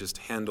 It's to just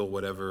handle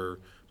whatever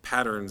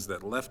patterns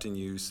that left in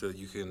you so that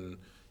you can,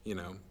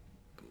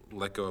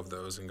 let go of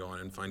those and go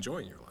on and find joy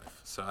in your life.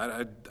 So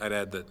I'd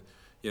add that,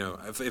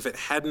 if it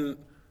hadn't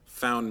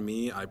found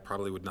me, I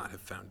probably would not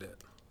have found it.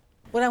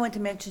 What I want to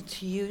mention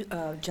to you,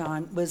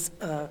 John, was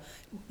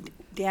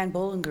Dan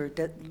Bollinger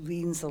that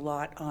leans a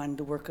lot on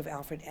the work of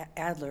Alfred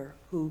Adler,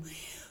 who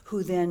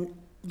then,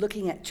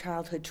 looking at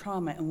childhood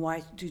trauma and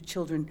why do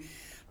children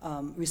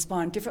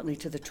respond differently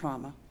to the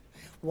trauma.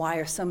 Why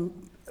are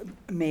some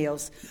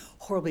males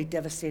horribly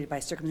devastated by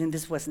circumcision?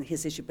 This wasn't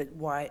his issue, but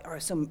why are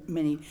so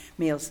many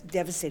males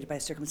devastated by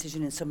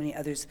circumcision and so many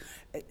others,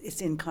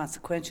 it's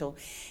inconsequential?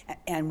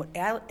 And what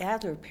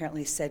Adler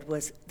apparently said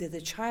was that the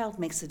child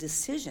makes a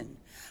decision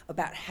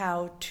about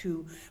how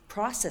to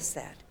process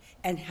that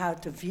and how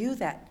to view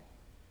that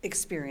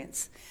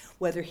experience,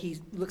 whether he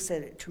looks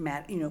at it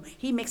traumatic,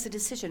 he makes a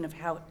decision of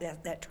how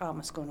that trauma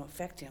is going to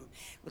affect him.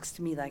 Looks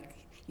to me like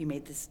you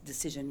made this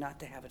decision not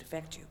to have it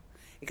affect you,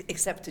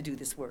 except to do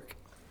this work.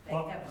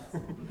 Well,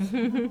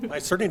 I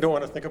certainly don't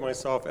want to think of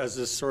myself as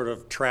this sort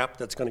of trap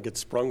that's going to get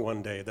sprung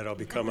one day, that I'll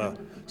become a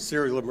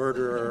serial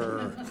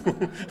murderer.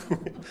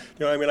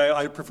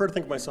 I prefer to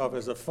think of myself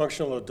as a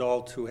functional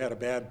adult who had a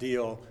bad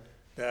deal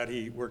that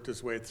he worked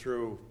his way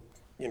through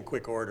in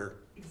quick order.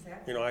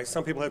 Exactly.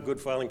 Some people have good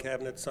filing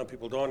cabinets, some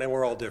people don't, and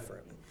we're all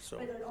different. So.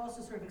 But it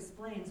also sort of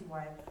explains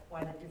why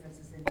the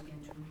differences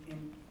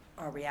in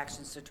our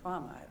reactions to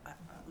trauma, at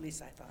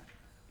least I thought.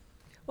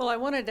 Well, I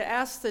wanted to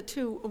ask the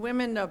two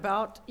women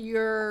about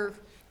your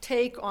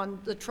take on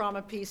the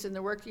trauma piece and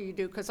the work that you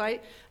do, because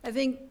I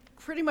think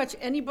pretty much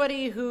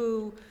anybody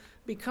who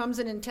becomes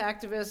an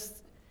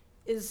intactivist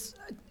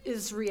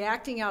is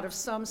reacting out of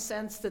some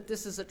sense that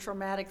this is a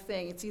traumatic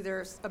thing. It's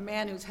either a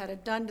man who's had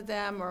it done to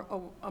them or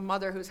a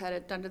mother who's had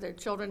it done to their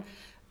children,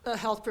 a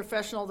health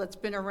professional that's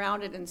been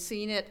around it and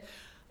seen it,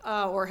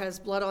 or has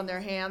blood on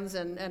their hands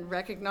and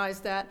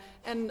recognized that.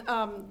 And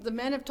the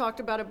men have talked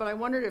about it, but I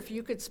wondered if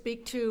you could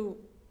speak to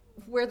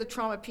where the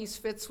trauma piece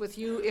fits with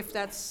you, if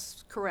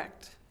that's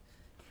correct.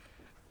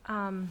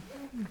 Where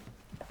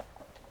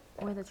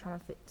the trauma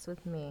fits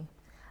with me.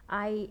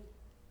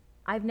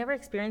 I've never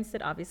experienced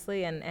it,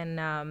 obviously,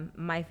 and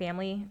my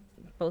family,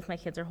 both my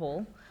kids are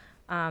whole.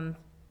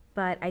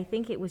 But I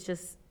think it was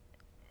just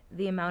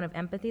the amount of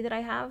empathy that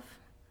I have.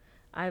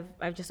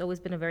 I've just always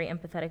been a very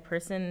empathetic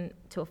person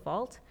to a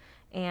fault.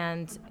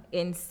 And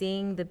in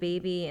seeing the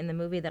baby in the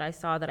movie that I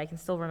saw that I can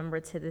still remember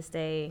to this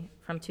day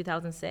from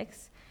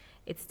 2006,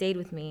 it stayed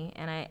with me,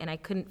 and I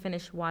couldn't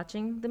finish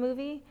watching the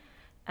movie,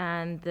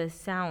 and the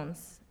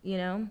sounds,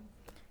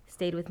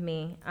 stayed with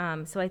me.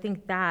 So I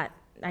think that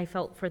I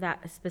felt for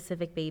that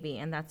specific baby,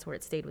 and that's where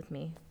it stayed with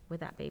me with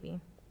that baby?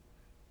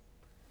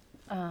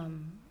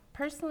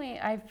 Personally,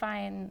 I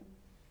find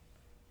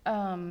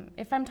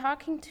if I'm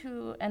talking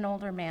to an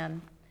older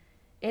man,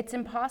 it's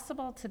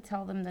impossible to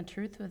tell them the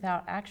truth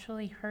without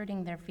actually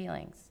hurting their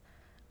feelings.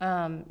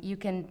 You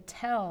can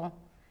tell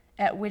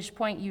at which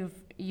point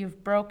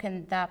you've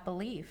broken that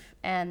belief,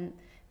 and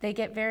they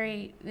get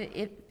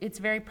it's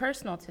very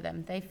personal to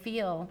them. They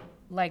feel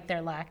like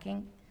they're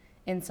lacking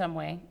in some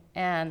way,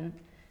 and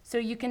so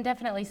you can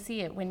definitely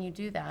see it when you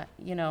do that,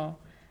 you know.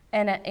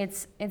 And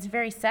it's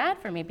very sad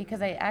for me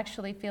because I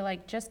actually feel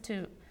like just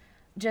to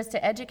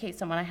educate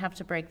someone, I have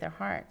to break their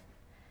heart.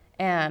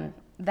 And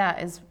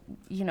that is,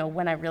 you know,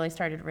 when I really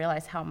started to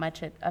realize how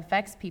much it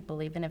affects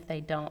people, even if they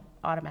don't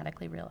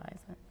automatically realize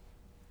it.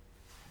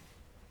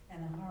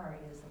 And the horror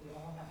is that we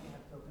all have to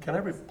have broken Can I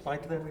hearts. reply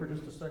to that for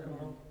just a second,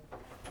 Mel?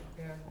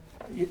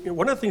 Yeah.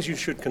 One of the things you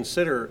should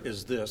consider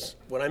is this.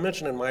 What I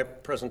mentioned in my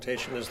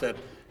presentation is that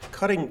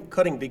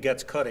cutting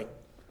begets cutting.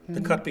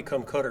 The cut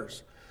become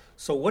cutters.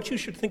 So what you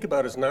should think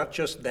about is not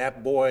just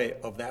that boy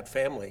of that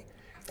family.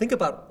 Think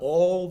about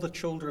all the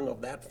children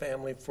of that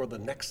family for the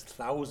next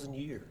 1,000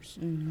 years.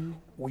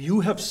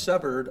 You have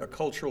severed a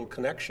cultural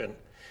connection.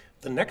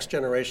 The next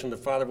generation, the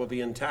father will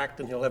be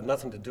intact and he'll have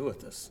nothing to do with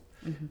this.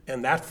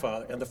 And that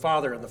father, and the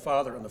father, and the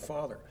father, and the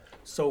father.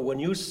 So when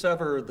you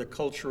sever the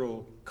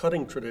cultural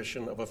cutting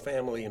tradition of a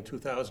family in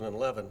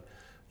 2011,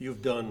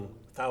 you've done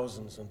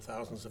thousands and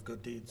thousands of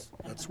good deeds.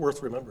 That's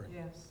worth remembering.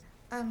 Yes.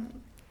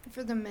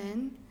 For the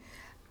men,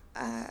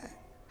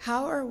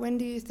 how or when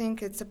do you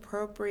think it's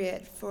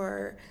appropriate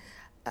for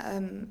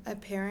a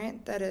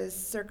parent that has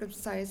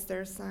circumcised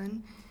their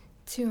son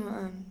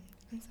to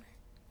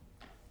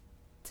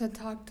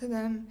talk to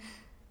them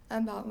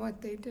about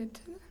what they did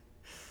to them?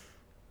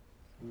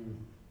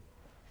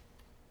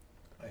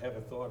 I have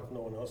a thought if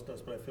no one else does,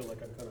 but I feel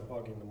like I'm kind of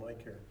hogging the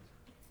mic here.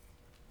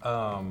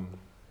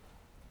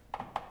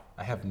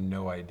 I have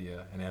no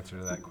idea an answer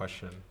to that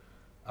question.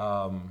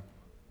 I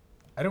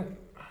don't,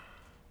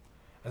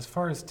 as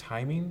far as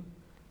timing,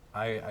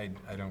 I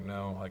don't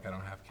know. Like, I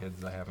don't have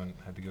kids. I haven't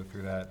had to go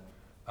through that.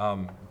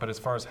 But as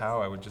far as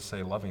how, I would just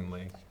say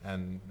lovingly.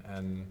 And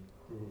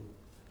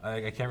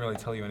I can't really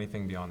tell you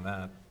anything beyond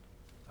that.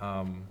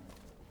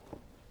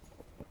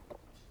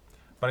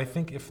 But I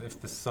think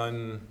if the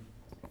son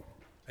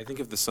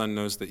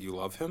knows that you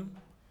love him,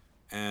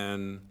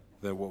 and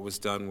that what was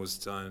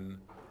done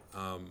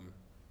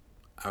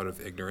out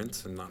of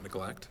ignorance and not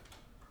neglect,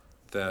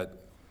 that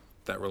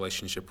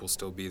relationship will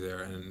still be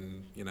there.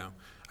 And, you know,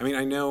 I mean,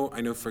 I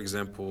know, for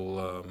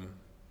example,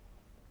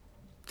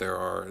 there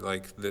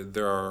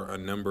are a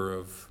number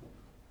of,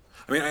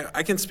 I mean,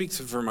 I can speak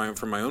from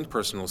my own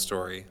personal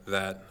story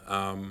that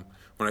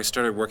when I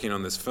started working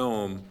on this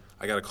film,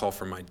 I got a call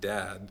from my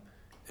dad,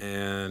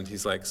 and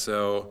he's like,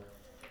 so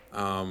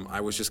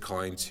I was just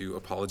calling to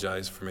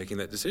apologize for making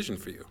that decision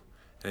for you.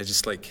 And it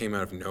just like came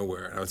out of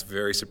nowhere, and I was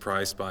very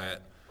surprised by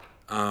it.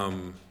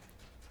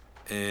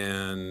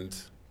 And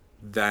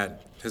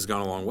that has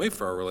gone a long way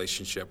for our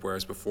relationship,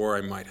 whereas before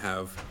I might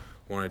have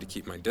wanted to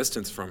keep my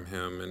distance from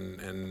him,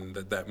 and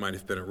that might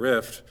have been a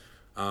rift.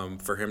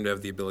 For him to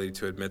have the ability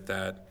to admit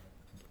that,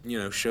 you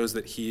know, shows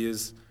that he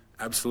is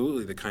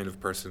absolutely the kind of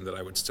person that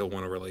I would still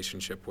want a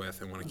relationship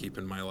with and want to keep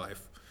in my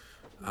life.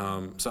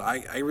 So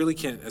I really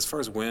can't, as far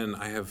as when,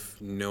 I have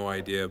no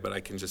idea, but I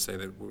can just say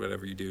that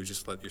whatever you do,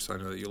 just let your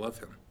son know that you love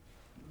him.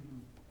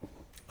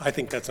 I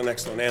think that's an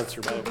excellent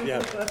answer, Bob.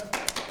 Yeah,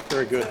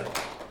 very good.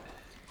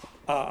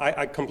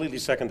 I completely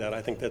second that.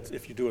 I think that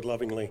if you do it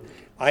lovingly.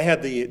 I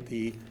had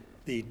the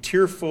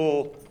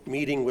tearful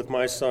meeting with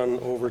my son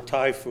over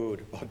Thai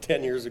food about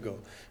 10 years ago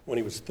when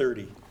he was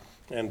 30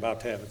 and about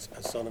to have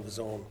a son of his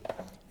own,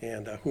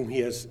 and whom he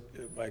has,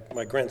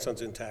 my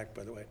grandson's intact,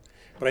 by the way.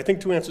 But I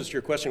think two answers to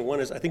your question. One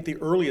is, I think the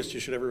earliest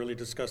you should ever really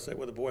discuss that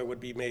with a boy would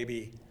be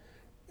maybe,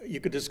 you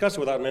could discuss it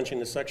without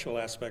mentioning the sexual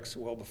aspects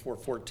well before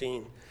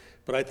 14.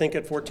 But I think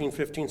at 14,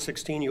 15,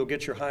 16, you'll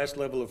get your highest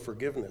level of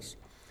forgiveness.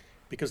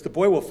 Because the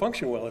boy will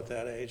function well at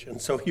that age,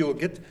 and so you'll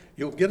get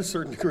a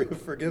certain degree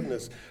of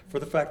forgiveness for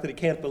the fact that he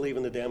can't believe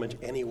in the damage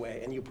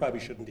anyway, and you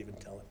probably shouldn't even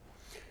tell him.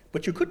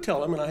 But you could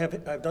tell him, and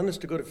I've done this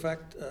to good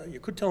effect,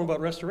 you could tell him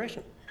about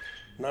restoration,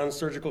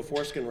 non-surgical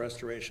foreskin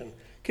restoration.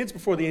 Kids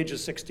before the age of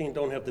 16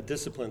 don't have the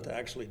discipline to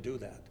actually do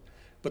that.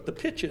 But the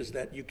pitch is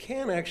that you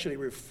can actually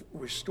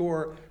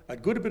restore a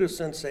good bit of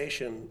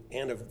sensation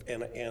and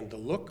the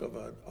look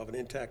of an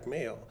intact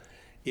male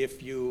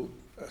if you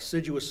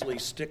assiduously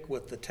stick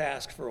with the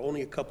task for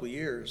only a couple of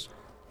years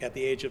at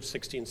the age of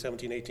 16,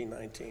 17, 18,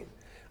 19.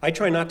 I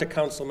try not to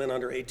counsel men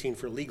under 18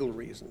 for legal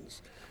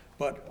reasons,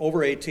 but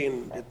over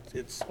 18,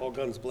 it's all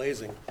guns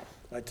blazing.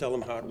 I tell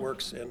them how it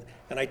works, and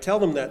I tell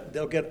them that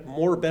they'll get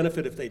more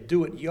benefit if they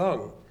do it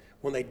young,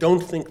 when they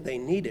don't think they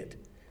need it,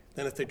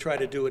 than if they try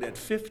to do it at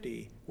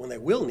 50, when they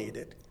will need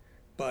it,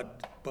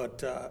 but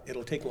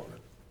it'll take longer.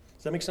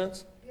 Does that make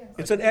sense?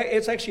 Yes.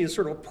 It's actually a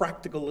sort of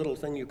practical little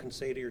thing you can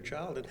say to your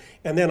child.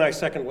 And then I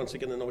second, once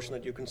again, the notion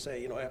that you can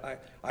say, you know,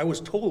 I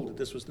was told that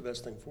this was the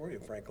best thing for you,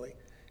 frankly,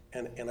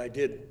 and I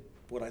did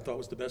what I thought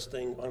was the best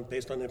thing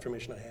based on the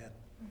information I had.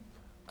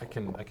 I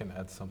can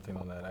add something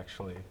on that,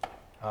 actually.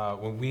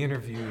 When we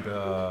interviewed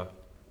the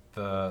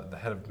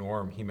head of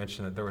Norm, he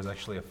mentioned that there was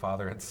actually a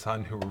father and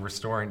son who were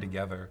restoring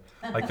together.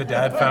 Like, the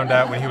dad found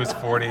out when he was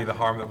 40 the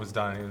harm that was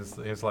done.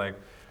 He was like,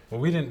 well,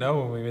 we didn't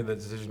know when we made the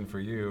decision for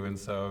you, and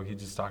so he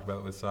just talked about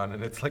it with son,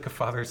 and it's like a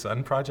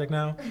father-son project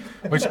now,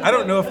 which I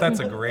don't know if that's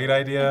a great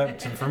idea.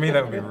 For me,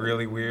 that would be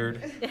really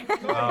weird.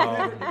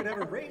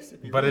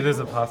 But it is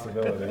a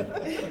possibility.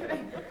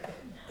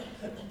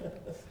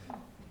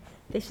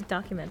 They should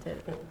document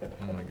it.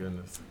 Oh my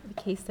goodness.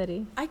 A case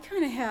study. I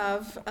kind of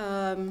have,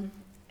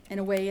 in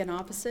a way, an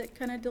opposite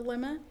kind of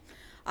dilemma.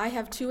 I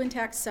have 2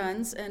 intact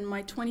sons, and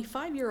my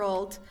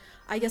 25-year-old,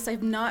 I guess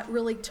I've not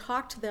really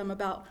talked to them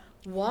about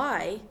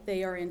why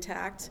they are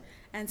intact.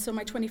 And so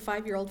my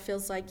 25-year-old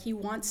feels like he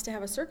wants to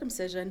have a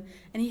circumcision,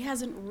 and he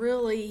hasn't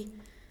really,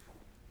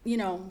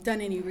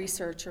 done any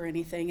research or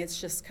anything. It's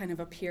just kind of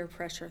a peer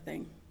pressure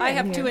thing. I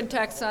have 2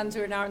 intact sons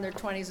who are now in their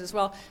 20s as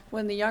well.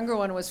 When the younger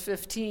one was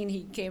 15,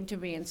 he came to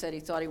me and said he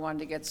thought he wanted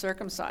to get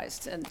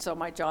circumcised. And so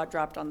my jaw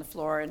dropped on the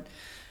floor.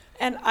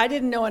 And I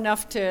didn't know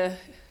enough to,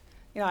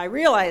 I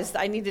realized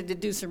I needed to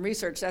do some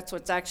research. That's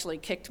what's actually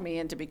kicked me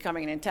into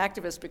becoming an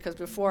intactivist, because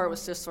before it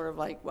was just sort of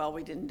like, well,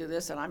 we didn't do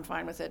this and I'm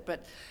fine with it.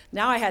 But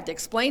now I had to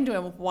explain to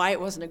him why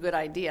it wasn't a good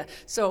idea.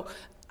 So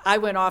I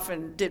went off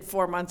and did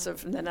 4 months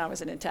and then I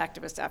was an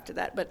intactivist after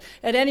that. But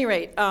at any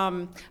rate,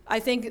 I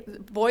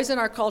think boys in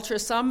our culture,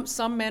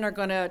 some men are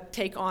going to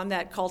take on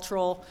that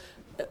cultural,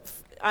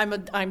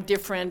 I'm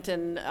different,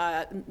 and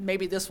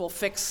maybe this will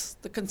fix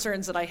the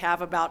concerns that I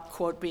have about,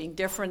 quote, being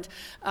different.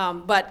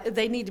 But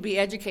they need to be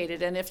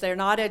educated, and if they're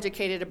not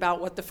educated about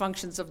what the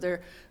functions of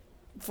their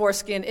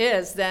foreskin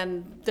is,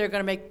 then they're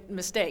going to make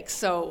mistakes.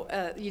 So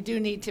you do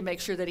need to make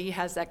sure that he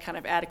has that kind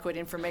of adequate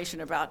information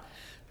about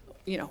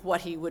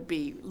what he would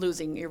be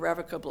losing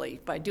irrevocably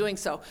by doing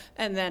so.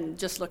 And then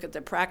just look at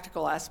the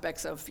practical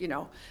aspects of,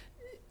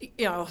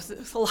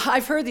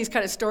 I've heard these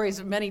kind of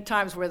stories many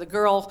times where the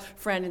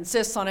girlfriend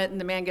insists on it and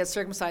the man gets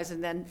circumcised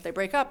and then they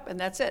break up and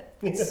that's it.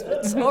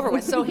 It's over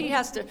with. So he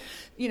has to,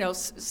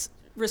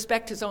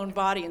 respect his own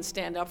body and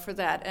stand up for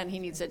that, and he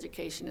needs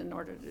education in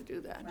order to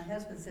do that. My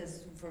husband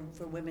says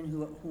for women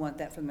who want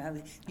that from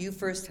the you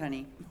first,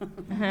 honey.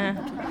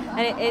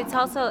 And it's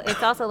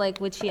also like,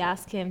 would she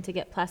ask him to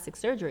get plastic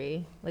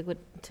surgery, like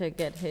to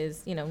get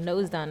his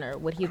nose done, or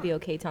would he be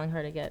okay telling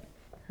her to get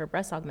her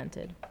breasts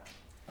augmented?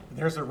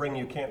 There's a ring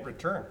you can't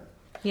return.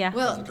 Yeah.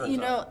 Well,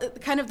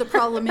 kind of the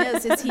problem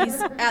is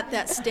he's at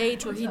that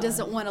stage where he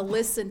doesn't want to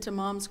listen to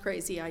mom's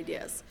crazy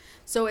ideas.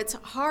 So it's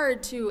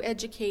hard to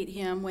educate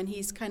him when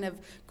he's kind of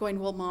going,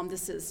 well, Mom,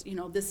 this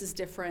is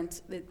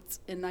different,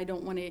 and I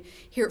don't want to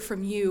hear it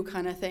from you,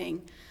 kind of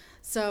thing.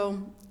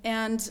 So,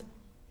 and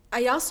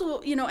I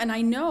also, and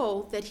I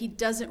know that he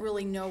doesn't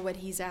really know what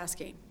he's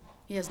asking.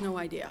 He has no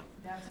idea.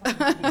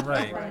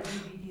 Right.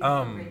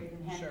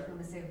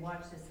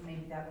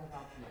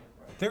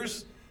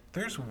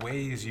 There's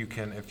ways you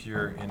can, if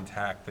you're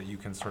intact, that you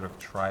can sort of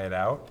try it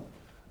out.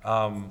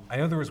 I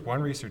know there was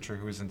one researcher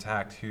who was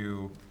intact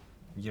who,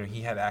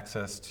 he had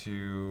access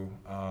to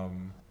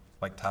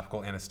like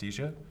topical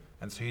anesthesia,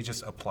 and so he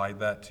just applied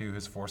that to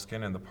his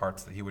foreskin and the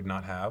parts that he would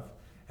not have,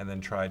 and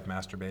then tried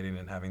masturbating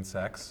and having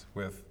sex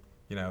with,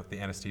 the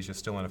anesthesia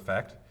still in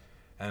effect.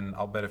 And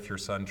I'll bet if your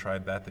son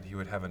tried that he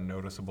would have a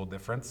noticeable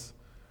difference,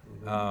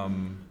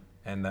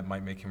 and that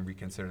might make him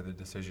reconsider the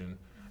decision.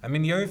 I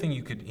mean, the other thing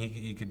he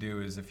could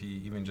do is if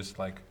he even just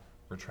like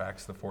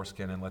retracts the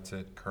foreskin and lets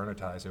it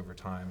kernitize over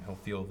time, he'll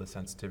feel the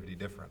sensitivity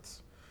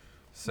difference.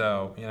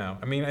 So,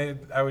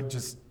 I would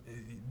just,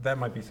 that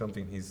might be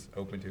something he's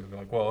open to.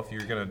 Like, well, if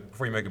you're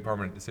before you make a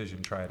permanent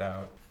decision, try it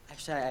out.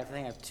 Actually, I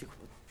think I have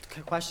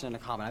a question and a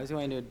comment. I was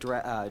going to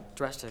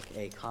address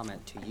a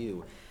comment to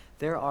you.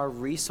 There are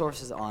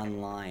resources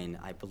online.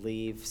 I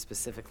believe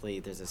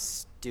specifically there's a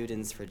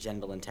Students for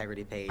Genital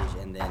Integrity page,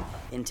 and then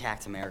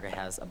Intact America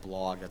has a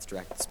blog that's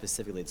directed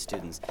specifically to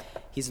students.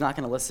 He's not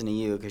going to listen to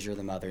you because you're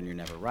the mother and you're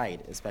never right,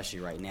 especially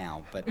right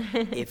now. But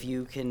if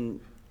you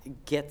can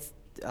get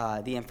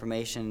the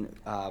information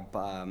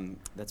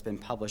that's been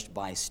published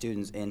by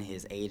students in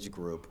his age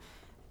group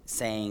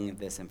saying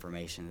this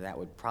information, that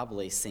would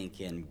probably sink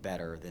in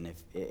better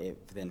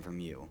than from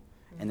you.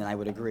 And then I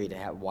would agree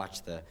to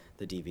watch the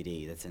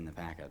DVD that's in the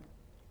packet.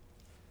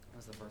 That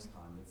was the first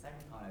comment. The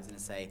second comment I was going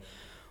to say,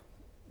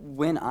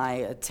 when I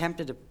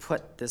attempted to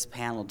put this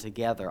panel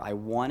together, I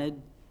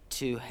wanted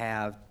to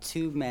have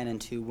 2 men and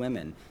 2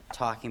 women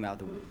talking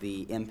about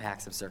the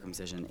impacts of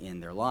circumcision in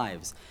their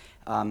lives.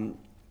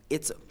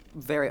 It's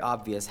very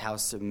obvious how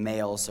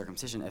male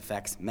circumcision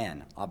affects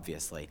men,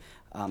 obviously,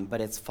 but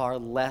it's far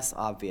less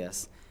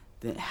obvious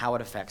how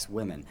it affects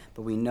women.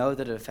 But we know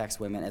that it affects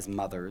women as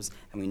mothers,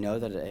 and we know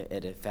that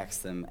it affects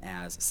them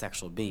as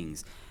sexual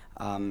beings.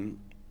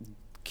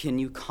 Can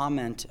you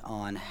comment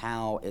on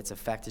how it's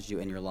affected you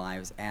in your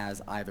lives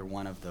as either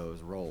one of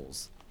those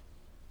roles?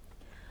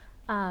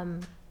 As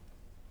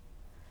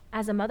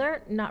a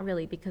mother, not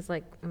really, because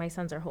my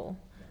sons are whole.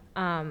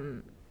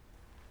 As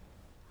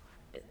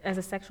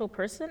a sexual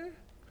person,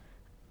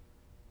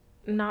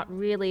 Not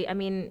really. I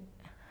mean,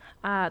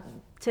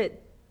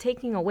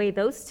 taking away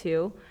those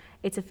two,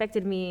 it's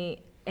affected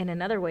me in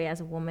another way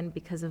as a woman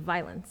because of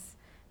violence.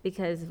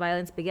 Because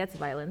violence begets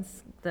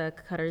violence. The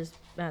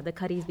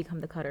cutties become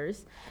the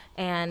cutters,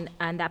 and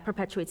that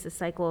perpetuates the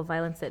cycle of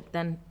violence that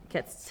then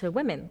gets to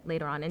women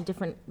later on in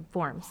different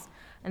forms.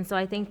 And so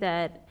I think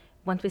that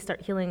once we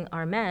start healing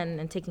our men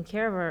and taking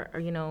care of our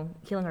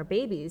healing our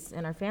babies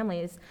and our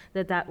families,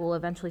 that will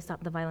eventually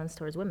stop the violence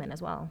towards women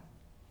as well.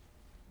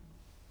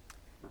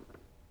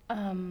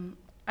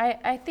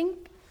 I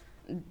think,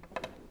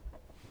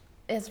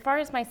 as far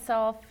as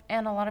myself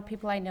and a lot of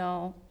people I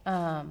know,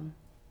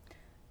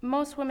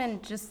 most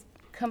women just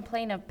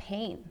complain of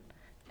pain.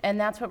 And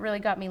that's what really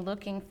got me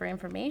looking for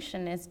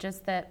information, is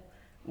just that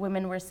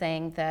women were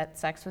saying that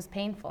sex was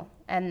painful.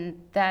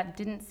 And that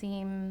didn't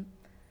seem,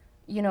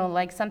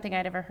 like something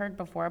I'd ever heard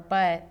before.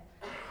 But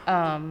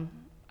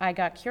I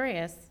got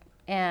curious,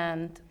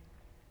 and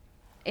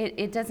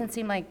it doesn't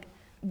seem like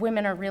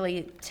women are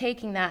really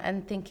taking that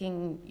and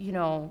thinking,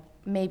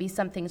 maybe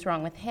something's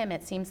wrong with him.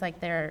 It seems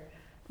like they're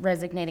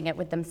resonating it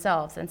with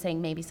themselves and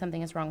saying maybe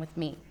something is wrong with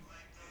me.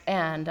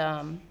 And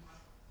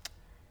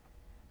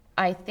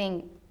I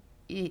think,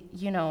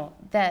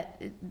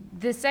 that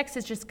the sex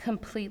is just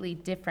completely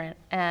different.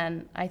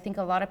 And I think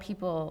a lot of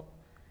people,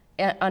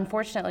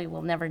 unfortunately,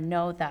 will never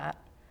know that.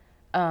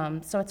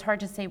 So it's hard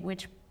to say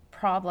which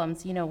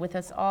problems, with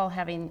us all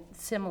having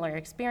similar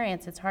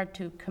experience, it's hard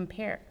to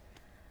compare.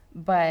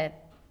 But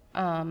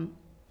I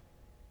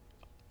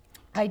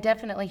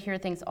definitely hear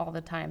things all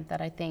the time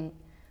that I think,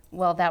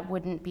 well, that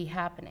wouldn't be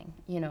happening,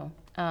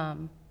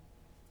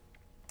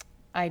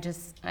 I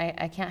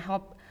can't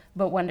help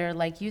but wonder,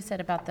 like you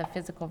said about the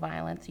physical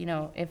violence,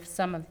 if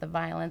some of the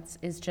violence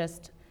is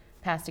just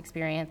past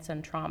experience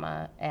and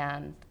trauma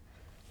and,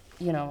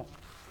 and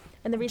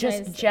the reason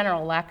just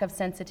general lack of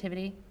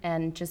sensitivity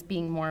and just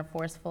being more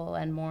forceful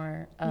and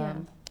more,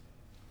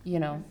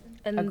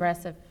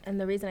 aggressive. And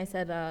the reason I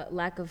said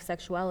lack of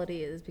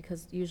sexuality is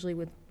because usually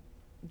with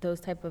those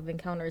type of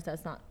encounters,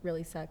 that's not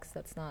really sex.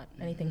 That's not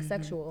anything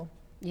sexual.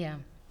 Yeah.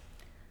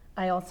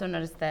 I also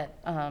noticed that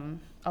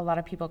a lot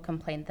of people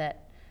complain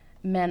that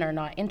men are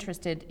not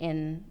interested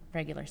in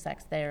regular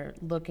sex. They're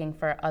looking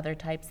for other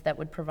types that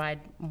would provide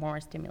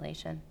more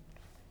stimulation.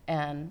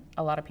 And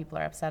a lot of people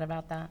are upset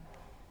about that.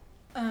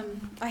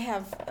 I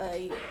have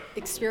a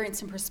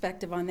experience and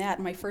perspective on that.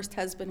 My first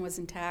husband was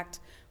intact.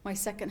 My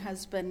second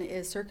husband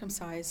is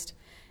circumcised.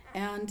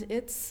 And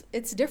it's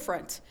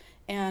different.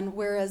 And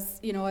whereas,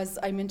 as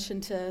I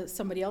mentioned to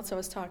somebody else I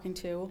was talking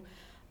to,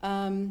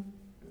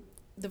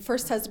 the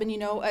first husband,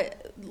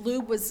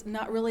 lube was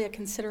not really a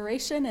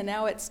consideration, and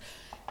now it's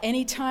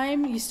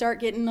anytime you start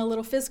getting a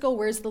little physical,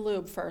 where's the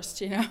lube first,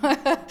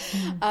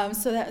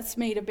 So that's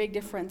made a big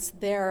difference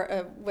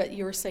there, what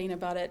you were saying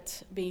about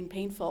it being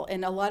painful.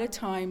 And a lot of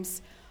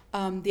times,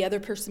 the other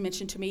person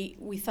mentioned to me,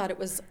 we thought it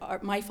was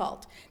my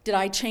fault. Did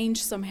I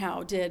change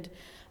somehow? Did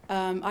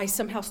I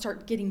somehow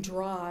start getting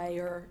dry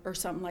or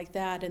something like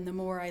that? And the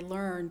more I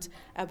learned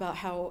about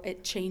how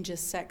it changes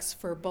sex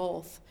for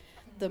both,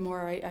 the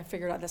more I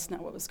figured out that's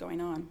not what was going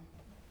on.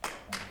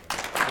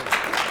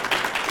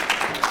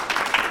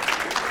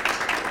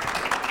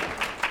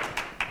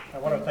 I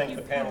want to thank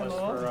the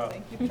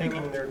panelists for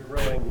taking their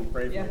grilling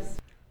bravely. Yes.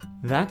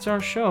 That's our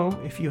show.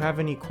 If you have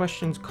any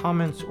questions,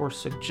 comments, or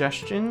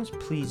suggestions,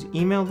 please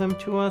email them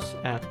to us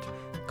at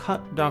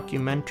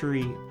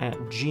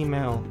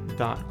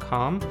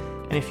cutdocumentary@gmail.com.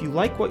 And if you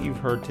like what you've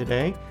heard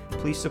today,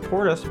 please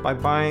support us by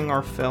buying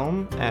our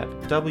film at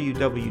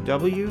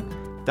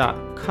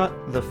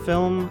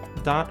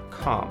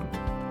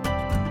www.cutthefilm.com.